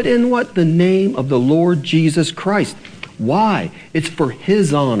 We do it in what? The name of the Lord Jesus Christ. Why? It's for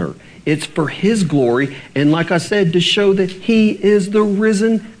his honor. It's for his glory, and like I said, to show that he is the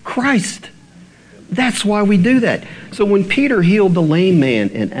risen Christ. That's why we do that. So when Peter healed the lame man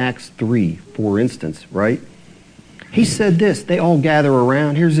in Acts 3, for instance, right? He said this, they all gather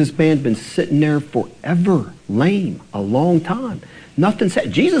around. Here's this man been sitting there forever, lame, a long time. Nothing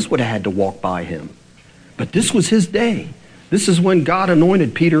said. Jesus would have had to walk by him. But this was his day. This is when God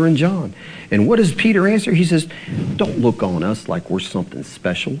anointed Peter and John. And what does Peter answer? He says, don't look on us like we're something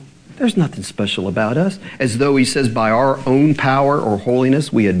special. There's nothing special about us. As though he says, by our own power or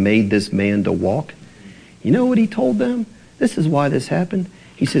holiness, we had made this man to walk. You know what he told them? This is why this happened.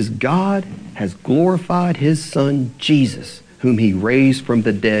 He says, God has glorified his son, Jesus, whom he raised from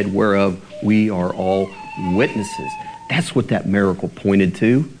the dead, whereof we are all witnesses. That's what that miracle pointed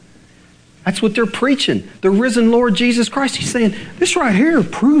to. That's what they're preaching. The risen Lord Jesus Christ. He's saying, this right here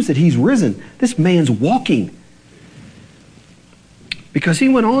proves that he's risen. This man's walking. Because he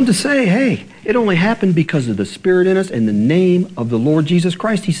went on to say, hey, it only happened because of the Spirit in us and the name of the Lord Jesus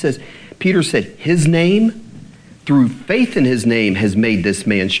Christ. He says, Peter said, his name, through faith in his name, has made this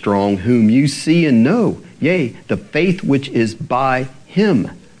man strong, whom you see and know. Yea, the faith which is by him,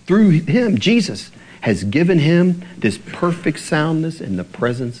 through him, Jesus, has given him this perfect soundness in the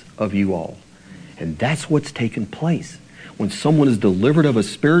presence of you all. And that's what's taken place. When someone is delivered of a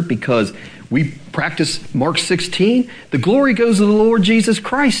spirit, because we practice Mark 16, the glory goes to the Lord Jesus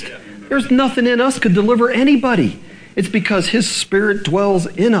Christ. There's nothing in us could deliver anybody. It's because his Spirit dwells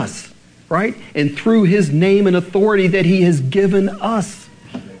in us, right? And through his name and authority that he has given us.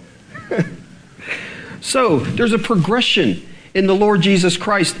 So there's a progression in the Lord Jesus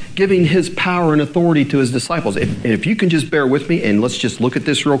Christ giving his power and authority to his disciples. And if you can just bear with me and let's just look at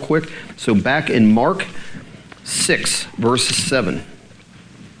this real quick. So back in Mark 6, verse 7.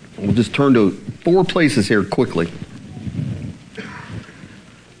 We'll just turn to 4 places here quickly.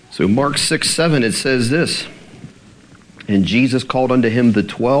 So Mark 6, 7, it says this. And Jesus called unto him the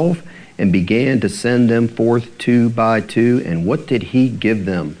 12 and began to send them forth 2 by 2. And what did he give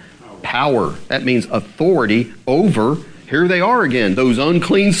them? Power. That means authority over, here they are again, those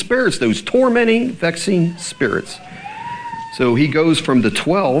unclean spirits, those tormenting, vexing spirits. So he goes from the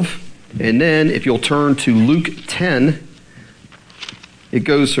 12, and then if you'll turn to Luke 10, it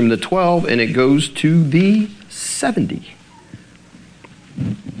goes from the 12 and it goes to the 70.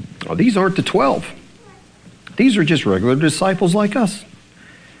 Oh, these aren't the 12. These are just regular disciples like us.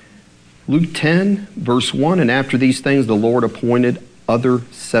 Luke 10, verse 1, and after these things the Lord appointed other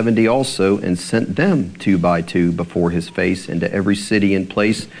 70 also, and sent them 2 by 2 before his face into every city and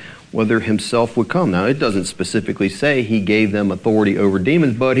place whither himself would come. Now, it doesn't specifically say he gave them authority over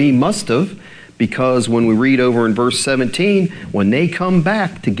demons, but he must have, because when we read over in verse 17, when they come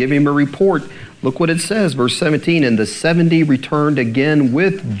back to give him a report, look what it says, verse 17, and the 70 returned again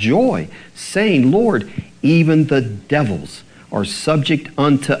with joy, saying, Lord, even the devils are subject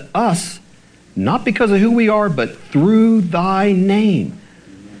unto us, not because of who we are, but through thy name.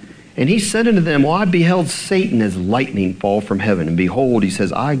 And he said unto them, well, I beheld Satan as lightning fall from heaven. And behold, he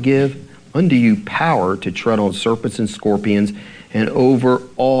says, I give unto you power to tread on serpents and scorpions and over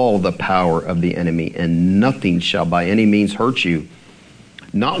all the power of the enemy, and nothing shall by any means hurt you.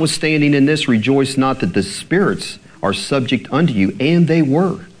 Notwithstanding in this, rejoice not that the spirits are subject unto you, and they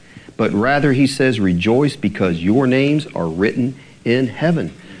were. But rather, he says, rejoice because your names are written in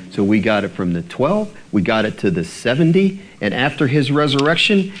heaven. So we got it from the 12, we got it to the 70, and after his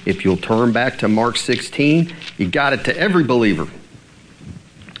resurrection, if you'll turn back to Mark 16, he got it to every believer.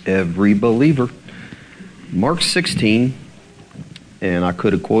 Every believer. Mark 16, and I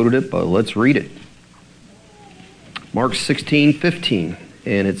could have quoted it, but let's read it. Mark 16:15,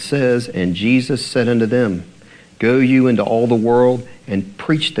 and it says, and Jesus said unto them, go you into all the world and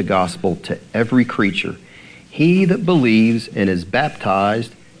preach the gospel to every creature. He that believes and is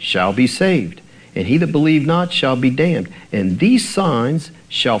baptized shall be saved, and he that believe not shall be damned. And these signs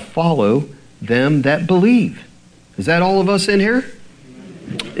shall follow them that believe. Is that all of us in here?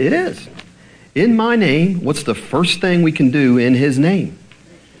 It is. In my name, what's the first thing we can do in his name?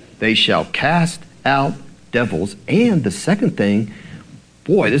 They shall cast out devils. And the second thing,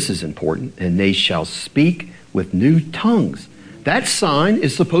 boy, this is important, and they shall speak with new tongues. That sign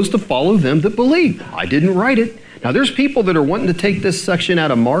is supposed to follow them that believe. I didn't write it. Now, there's people that are wanting to take this section out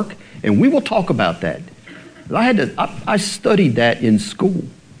of Mark, and we will talk about that. I studied that in school,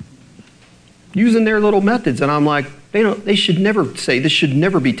 using their little methods, and I'm like, they should never say, this should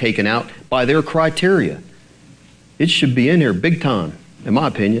never be taken out by their criteria. It should be in there big time, in my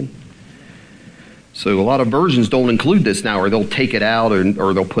opinion. So a lot of versions don't include this now, or they'll take it out,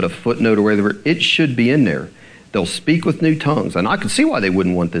 or they'll put a footnote or whatever. It should be in there. They'll speak with new tongues, and I can see why they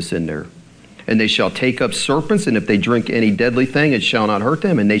wouldn't want this in there. And they shall take up serpents, and if they drink any deadly thing, it shall not hurt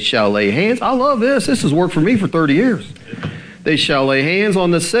them, and they shall lay hands. I love this. This has worked for me for 30 years. They shall lay hands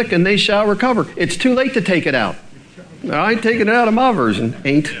on the sick, and they shall recover. It's too late to take it out. I ain't taking it out of my version.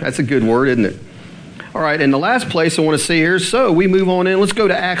 Ain't. That's a good word, isn't it? All right, and the last place I want to see here, so we move on in. Let's go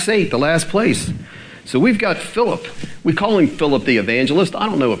to Acts 8, the last place. So we've got Philip. We call him Philip the evangelist. I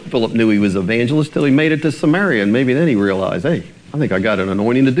don't know if Philip knew he was an evangelist till he made it to Samaria, and maybe then he realized, hey, I think I got an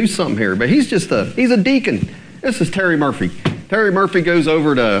anointing to do something here. But he's a deacon. This is Terry Murphy. Terry Murphy goes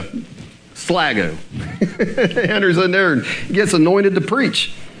over to Sligo. Enters in there and gets anointed to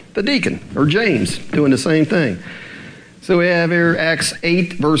preach. The deacon, or James, doing the same thing. So we have here Acts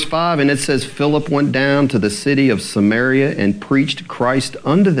 8, verse 5, and it says, Philip went down to the city of Samaria and preached Christ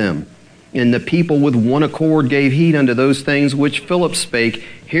unto them. And the people with one accord gave heed unto those things which Philip spake,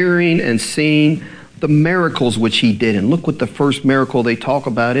 hearing and seeing the miracles which he did. And look what the first miracle they talk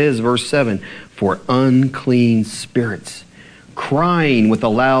about is, verse 7, for unclean spirits, crying with a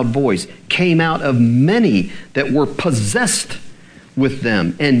loud voice, came out of many that were possessed with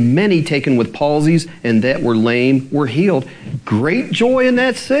them, and many taken with palsies, and that were lame were healed. Great joy in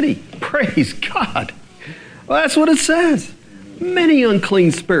that city. Praise God. Well, that's what it says. Many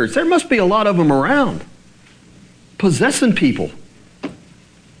unclean spirits. There must be a lot of them around, possessing people.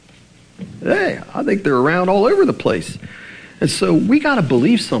 Hey, I think they're around all over the place. And so we got to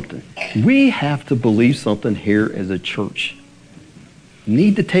believe something. We have to believe something here as a church.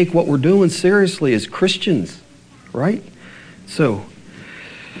 Need to take what we're doing seriously as Christians, right? So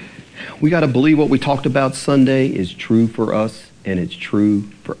we got to believe what we talked about Sunday is true for us, and it's true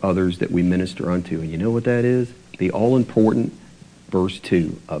for others that we minister unto. And you know what that is? The all-important verse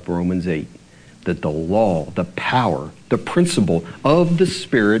 2 of Romans 8. That the law, the power, the principle of the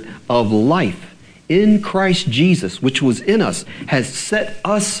Spirit of life in Christ Jesus, which was in us, has set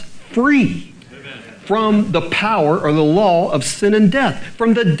us free. Amen. from the power or the law of sin and death,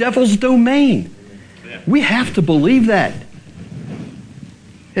 from the devil's domain. We have to believe that.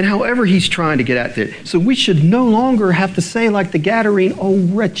 And however he's trying to get at it. So we should no longer have to say like the Gadarene, "Oh,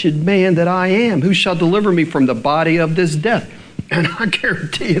 wretched man that I am, who shall deliver me from the body of this death?" And I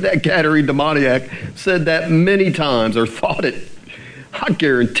guarantee you that Gadarene demoniac said that many times or thought it. I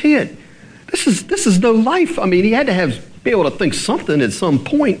guarantee it. This is no life. I mean, he had to be able to think something at some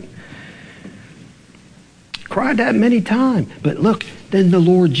point. Cried that many times. But look, then the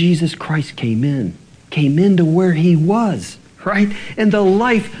Lord Jesus Christ came into where he was, right? And the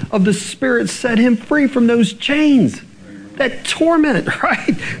life of the Spirit set him free from those chains, that torment,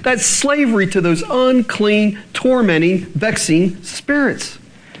 right? That slavery to those unclean, tormenting, vexing spirits.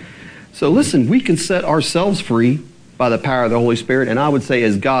 So listen, we can set ourselves free by the power of the Holy Spirit. And I would say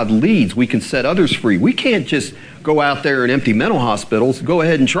as God leads, we can set others free. We can't just go out there and empty mental hospitals. Go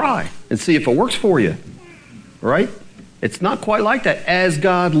ahead and try and see if it works for you, right? It's not quite like that as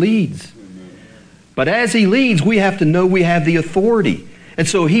God leads. But as he leads, we have to know we have the authority. And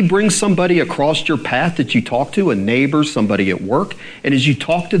so he brings somebody across your path that you talk to, a neighbor, somebody at work. And as you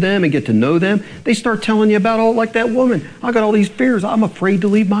talk to them and get to know them, they start telling you about, "Oh, like that woman, I got all these fears. I'm afraid to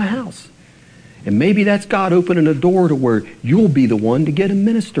leave my house." And maybe that's God opening a door to where you'll be the one to get a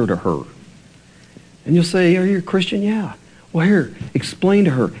minister to her. And you'll say, "Are you a Christian?" "Yeah." "Well, here, explain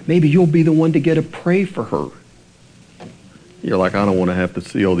to her." Maybe you'll be the one to get to pray for her. You're like, "I don't want to have to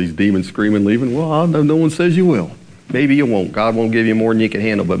see all these demons screaming, leaving." Well, I know no one says you will. Maybe you won't. God won't give you more than you can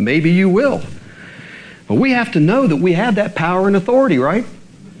handle, but maybe you will. But we have to know that we have that power and authority, right?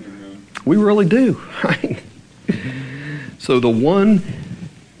 We really do, right? So the one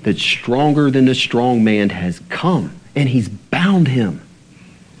that's stronger than the strong man has come, and he's bound him.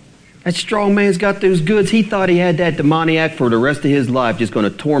 That strong man's got those goods. He thought he had that demoniac for the rest of his life, just going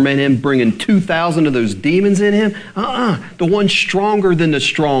to torment him, bringing 2,000 of those demons in him. The one stronger than the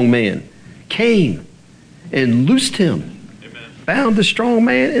strong man came and loosed him. Amen. Bound the strong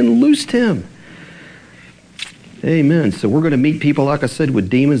man and loosed him. Amen. So we're going to meet people, like I said, with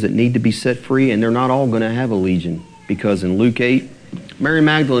demons that need to be set free, and they're not all going to have a legion. Because in Luke 8, Mary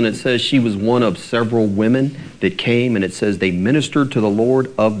Magdalene, it says she was one of several women that came, and it says they ministered to the Lord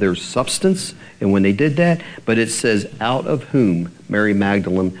of their substance. And when they did that, but it says out of whom Mary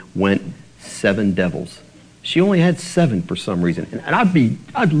Magdalene went 7 devils. She only had 7 for some reason. And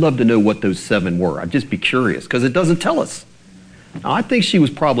I'd love to know what those 7 were. I'd just be curious because it doesn't tell us. Now, I think she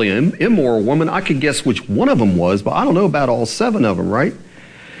was probably an immoral woman. I could guess which one of them was, but I don't know about all 7 of them, right?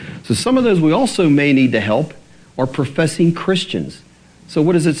 So some of those we also may need to help are professing Christians. So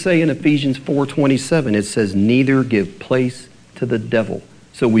what does it say in Ephesians 4:27? It says, "Neither give place to the devil."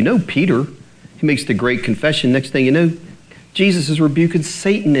 So we know Peter, he makes the great confession. Next thing you know, Jesus is rebuking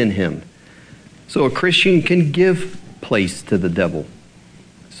Satan in him. So a Christian can give place to the devil.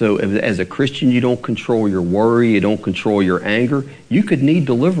 So as a Christian, you don't control your worry, you don't control your anger. You could need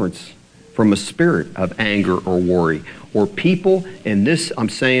deliverance from a spirit of anger or worry. Or people, and this I'm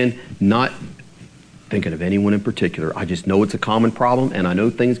saying, not thinking of anyone in particular. I just know it's a common problem, and I know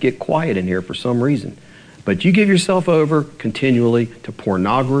things get quiet in here for some reason. But you give yourself over continually to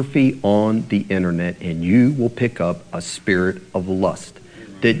pornography on the internet, and you will pick up a spirit of lust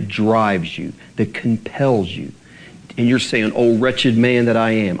that drives you, that compels you. And you're saying, "Oh, wretched man that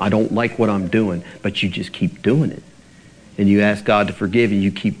I am, I don't like what I'm doing," but you just keep doing it. And you ask God to forgive, and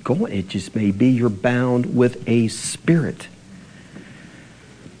you keep going. It just may be you're bound with a spirit.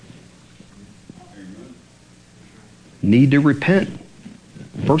 Need to repent,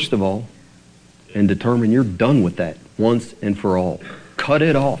 first of all, and determine you're done with that once and for all. Cut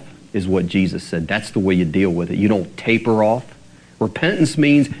it off is what Jesus said. That's the way you deal with it. You don't taper off. Repentance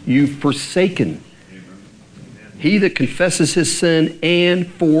means you've forsaken. He that confesses his sin and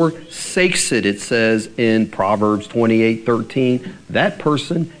forsakes it, it says in Proverbs 28:13, that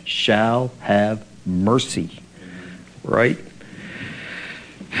person shall have mercy. Right?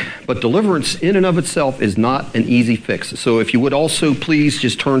 But deliverance in and of itself is not an easy fix. So if you would also please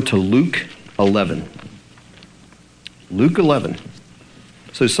just turn to Luke 11. Luke 11.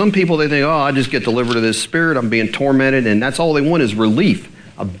 So some people, they think, "Oh, I just get delivered of this spirit, I'm being tormented," and that's all they want is relief.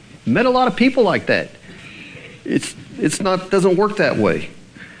 I've met a lot of people like that. Doesn't work that way.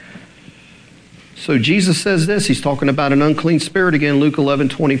 So Jesus says this, he's talking about an unclean spirit again, Luke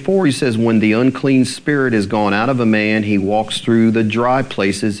 11:24. He says, "When the unclean spirit is gone out of a man, he walks through the dry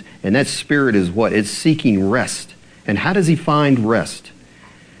places," and that spirit is what? It's seeking rest. And how does he find rest?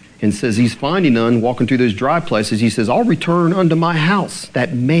 And says he's finding none, walking through those dry places. He says, "I'll return unto my house,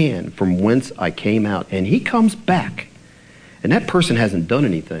 that man from whence I came out." And he comes back. And that person hasn't done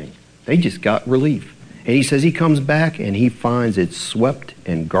anything. They just got relief. And he says he comes back and he finds it swept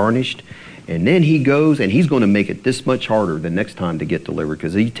and garnished. And then he goes and he's going to make it this much harder the next time to get delivered,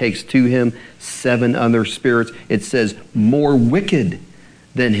 because he takes to him 7 other spirits. It says more wicked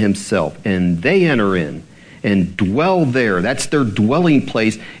than himself. And they enter in and dwell there. That's their dwelling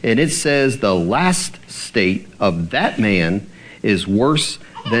place. And it says the last state of that man is worse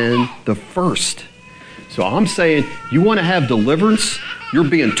than the first. So I'm saying, you want to have deliverance? You're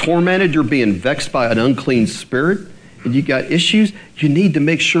being tormented. You're being vexed by an unclean spirit. And you got issues. You need to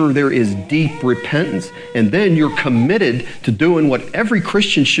make sure there is deep repentance. And then you're committed to doing what every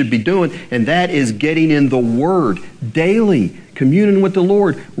Christian should be doing. And that is getting in the Word daily, communing with the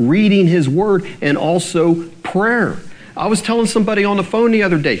Lord, reading His Word, and also prayer. I was telling somebody on the phone the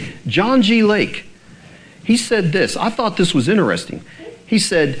other day, John G. Lake, he said this. I thought this was interesting. He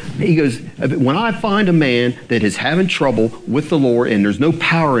goes, when I find a man that is having trouble with the Lord and there's no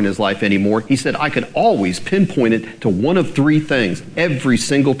power in his life anymore, he said, I can always pinpoint it to one of 3 things every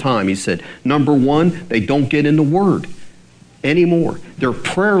single time. He said, number 1, they don't get in the Word anymore. Their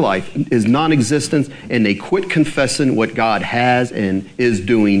prayer life is non-existent, and they quit confessing what God has and is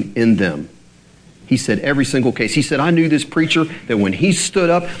doing in them. He said every single case. He said, I knew this preacher that when he stood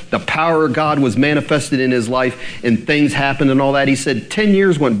up, the power of God was manifested in his life and things happened and all that. He said 10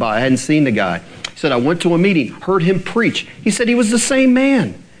 years went by. I hadn't seen the guy. He said, I went to a meeting, heard him preach. He said he was the same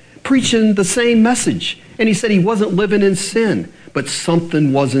man, preaching the same message. And he said he wasn't living in sin, but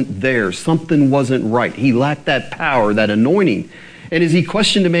something wasn't there. Something wasn't right. He lacked that power, that anointing. And as he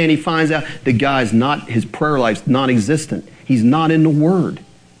questioned the man, he finds out the guy's not, his prayer life's non-existent. He's not in the Word.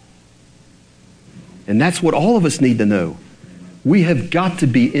 And that's what all of us need to know. We have got to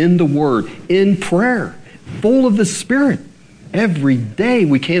be in the Word, in prayer, full of the Spirit. Every day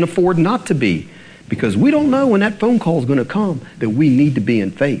we can't afford not to be, because we don't know when that phone call is going to come that we need to be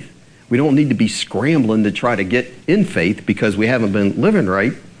in faith. We don't need to be scrambling to try to get in faith because we haven't been living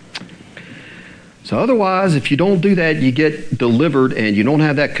right. So otherwise, if you don't do that, you get delivered and you don't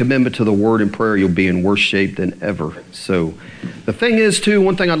have that commitment to the Word and prayer, you'll be in worse shape than ever. So the thing is, too,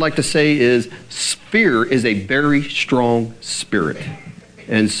 one thing I'd like to say is fear is a very strong spirit.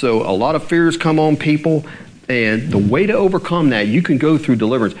 And so a lot of fears come on people, and the way to overcome that, you can go through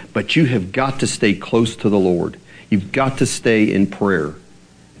deliverance, but you have got to stay close to the Lord. You've got to stay in prayer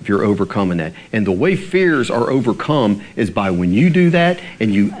if you're overcoming that. And the way fears are overcome is by when you do that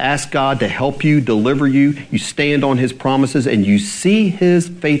and you ask God to help you, deliver you, you stand on His promises, and you see His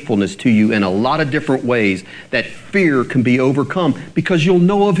faithfulness to you in a lot of different ways, that fear can be overcome because you'll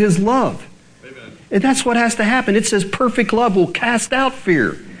know of His love. Amen. And that's what has to happen. It says perfect love will cast out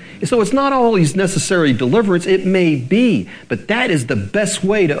fear. So it's not always necessary deliverance. It may be, but that is the best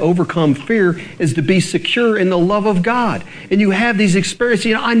way to overcome fear, is to be secure in the love of God. And you have these experiences.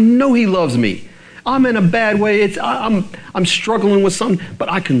 You know, I know He loves me. I'm in a bad way. I'm struggling with something, but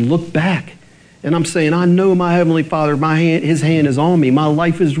I can look back and I'm saying, I know my Heavenly Father, His hand is on me. My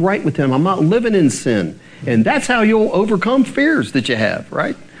life is right with Him. I'm not living in sin. And that's how you'll overcome fears that you have,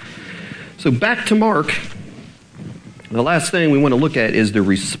 right? So back to Mark. The last thing we want to look at is the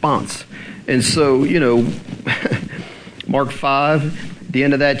response. And so, Mark 5, the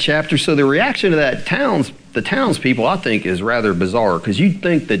end of that chapter. So the reaction of the townspeople, I think, is rather bizarre, because you'd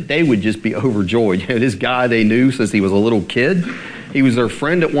think that they would just be overjoyed. This guy they knew since he was a little kid, he was their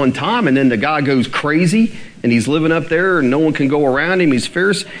friend at one time, and then the guy goes crazy, and he's living up there, and no one can go around him. He's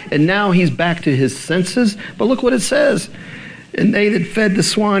fierce, and now he's back to his senses. But look what it says. And they that fed the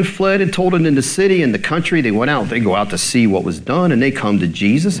swine fled and told it in the city and the country. They went out. They go out to see what was done, and they come to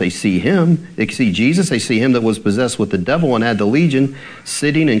Jesus. They see Him. They see Jesus. They see Him that was possessed with the devil and had the legion,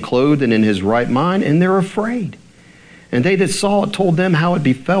 sitting and clothed and in His right mind, and they're afraid. And they that saw it told them how it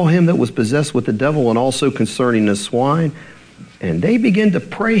befell him that was possessed with the devil, and also concerning the swine. And they begin to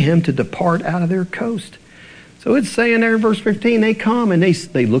pray Him to depart out of their coast. So it's saying there in verse 15, they come and they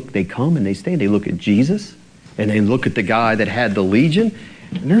come and they stand. They look at Jesus. And they look at the guy that had the legion,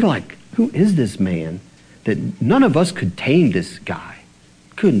 and they're like, who is this man that none of us could tame this guy?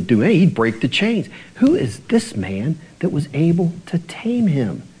 Couldn't do anything. He'd break the chains. Who is this man that was able to tame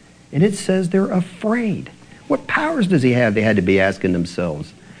him? And it says they're afraid. What powers does he have? They had to be asking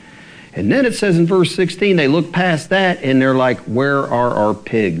themselves. And then it says in verse 16, they look past that, and they're like, where are our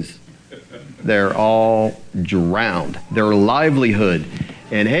pigs? They're all drowned. Their livelihood.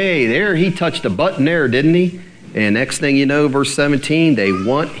 And hey, there he touched a button there, didn't he? And next thing you know, verse 17, they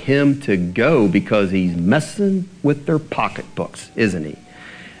want him to go because he's messing with their pocketbooks, isn't he?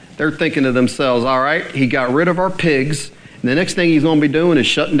 They're thinking to themselves, all right, he got rid of our pigs, and the next thing he's going to be doing is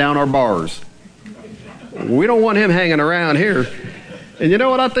shutting down our bars. We don't want him hanging around here. And you know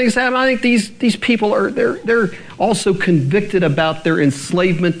what I think is happening? I think these people they're also convicted about their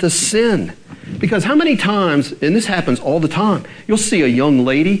enslavement to sin. Because how many times, and this happens all the time, you'll see a young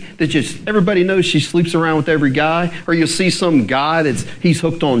lady that just, everybody knows she sleeps around with every guy, or you'll see some guy he's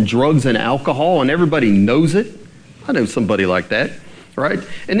hooked on drugs and alcohol and everybody knows it. I know somebody like that, right?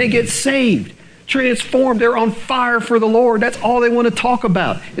 And they get saved, transformed, they're on fire for the Lord. That's all they want to talk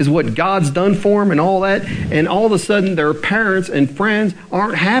about is what God's done for them and all that. And all of a sudden their parents and friends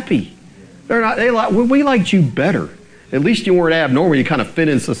aren't happy. We liked you better. At least you weren't abnormal. You kind of fit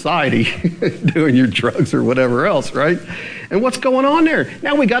in society doing your drugs or whatever else, right? And what's going on there?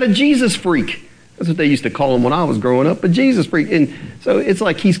 Now we got a Jesus freak. That's what they used to call him when I was growing up, a Jesus freak. And so it's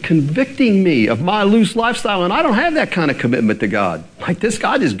like he's convicting me of my loose lifestyle, and I don't have that kind of commitment to God. Like this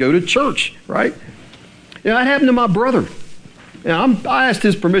guy just go to church, right? That happened to my brother. I asked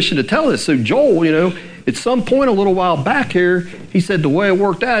his permission to tell this. So Joel, at some point a little while back here, he said the way it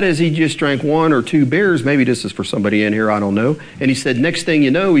worked out is he just drank 1 or 2 beers. Maybe this is for somebody in here, I don't know. And he said next thing you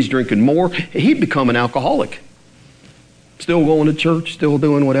know, he's drinking more. He'd become an alcoholic. Still going to church, still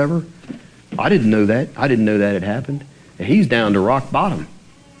doing whatever. I didn't know that. I didn't know that had happened. And he's down to rock bottom.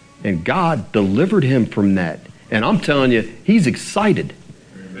 And God delivered him from that. And I'm telling you, he's excited.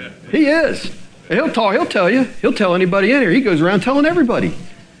 Amen. He is. He'll tell you. He'll tell anybody in here. He goes around telling everybody.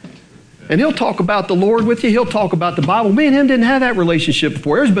 And he'll talk about the Lord with you. He'll talk about the Bible. Me and him didn't have that relationship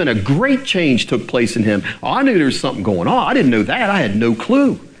before. There's been a great change took place in him. I knew there was something going on. I didn't know that. I had no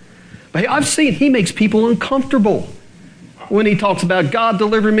clue. But I've seen he makes people uncomfortable when he talks about God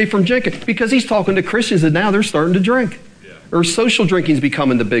delivering me from drinking, because he's talking to Christians and now they're starting to drink. Or social drinking is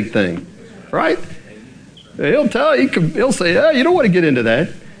becoming the big thing, right? He'll tell you, he'll say, you don't want to get into that.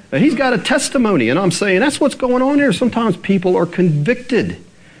 He's got a testimony, and I'm saying that's what's going on here. Sometimes people are convicted.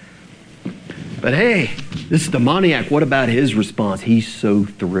 But hey, this demoniac, what about his response? He's so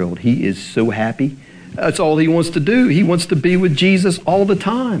thrilled. He is so happy. That's all he wants to do. He wants to be with Jesus all the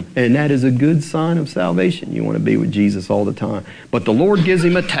time. And that is a good sign of salvation. You want to be with Jesus all the time. But the Lord gives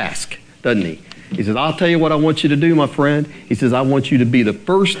him a task, doesn't he? He says, I'll tell you what I want you to do, my friend. He says, I want you to be the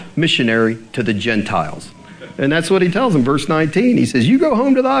first missionary to the Gentiles. And that's what he tells him, verse 19. He says, you go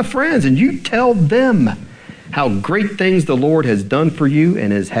home to thy friends and you tell them how great things the Lord has done for you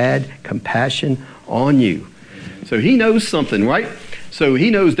and has had compassion on you. So he knows something, right? So he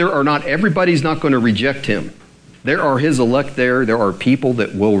knows everybody's not going to reject him. There are his elect there. There are people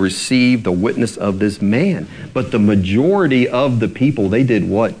that will receive the witness of this man. But the majority of the people, they did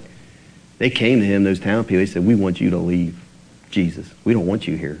what? They came to him, those town people. They said, we want you to leave Jesus. We don't want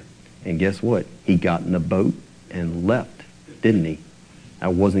you here. And guess what? He got in the boat and left, didn't he?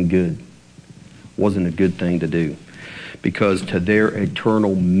 That wasn't good. Wasn't a good thing to do. Because to their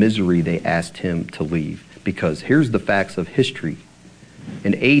eternal misery, they asked him to leave. Because here's the facts of history.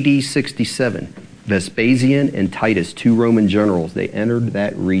 In AD 67, Vespasian and Titus, 2 Roman generals, they entered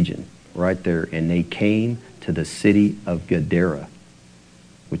that region right there, and they came to the city of Gadara,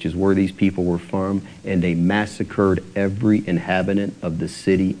 which is where these people were from, and they massacred every inhabitant of the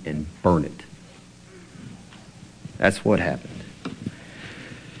city and burned it. That's what happened.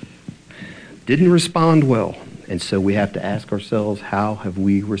 Didn't respond well, and so we have to ask ourselves, how have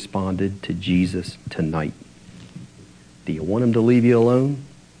we responded to Jesus tonight? Do you want him to leave you alone?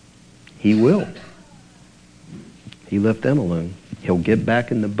 He will. He left them alone. He'll get back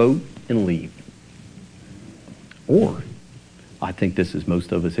in the boat and leave. Or, I think this is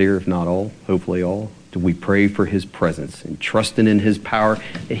most of us here, if not all, hopefully all, do we pray for his presence and trusting in his power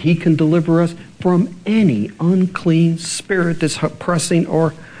that he can deliver us from any unclean spirit that's oppressing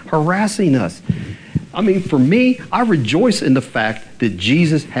or harassing us. I mean, for me, I rejoice in the fact that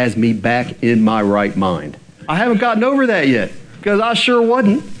Jesus has me back in my right mind. I haven't gotten over that yet, because I sure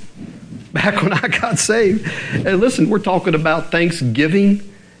wasn't back when I got saved. And listen, we're talking about Thanksgiving.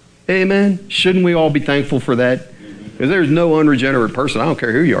 Amen. Shouldn't we all be thankful for that? Because there's no unregenerate person. I don't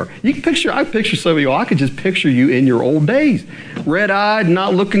care who you are. I picture some of you. I could just picture you in your old days. Red-eyed,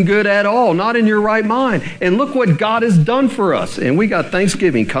 not looking good at all, not in your right mind. And look what God has done for us. And we got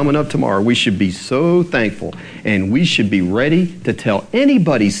Thanksgiving coming up tomorrow. We should be so thankful. And we should be ready to tell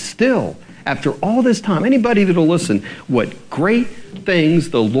anybody still, after all this time, anybody that'll listen, what great things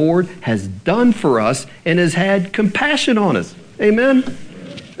the Lord has done for us and has had compassion on us. Amen?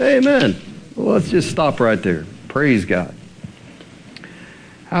 Amen. Well, let's just stop right there. Praise God.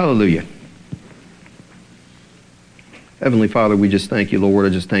 Hallelujah. Heavenly Father, we just thank you, Lord. I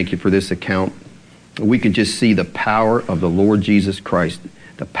just thank you for this account. We can just see the power of the Lord Jesus Christ,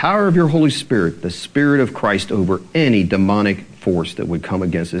 the power of your Holy Spirit, the Spirit of Christ over any demonic force that would come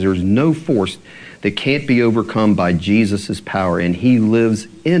against us. There's no force that can't be overcome by Jesus' power, and he lives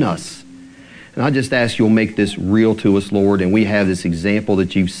in us. And I just ask you'll make this real to us, Lord, and we have this example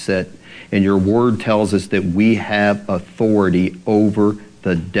that you've set, and your word tells us that we have authority over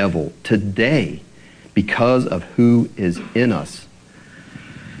the devil today because of who is in us.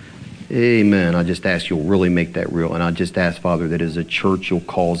 Amen. I just ask you'll really make that real. And I just ask, Father, that as a church you'll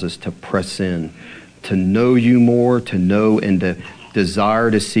cause us to press in, to know you more, to know and to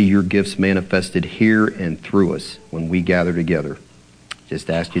desire to see your gifts manifested here and through us when we gather together. Just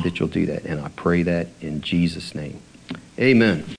ask you that you'll do that. And I pray that in Jesus' name. Amen.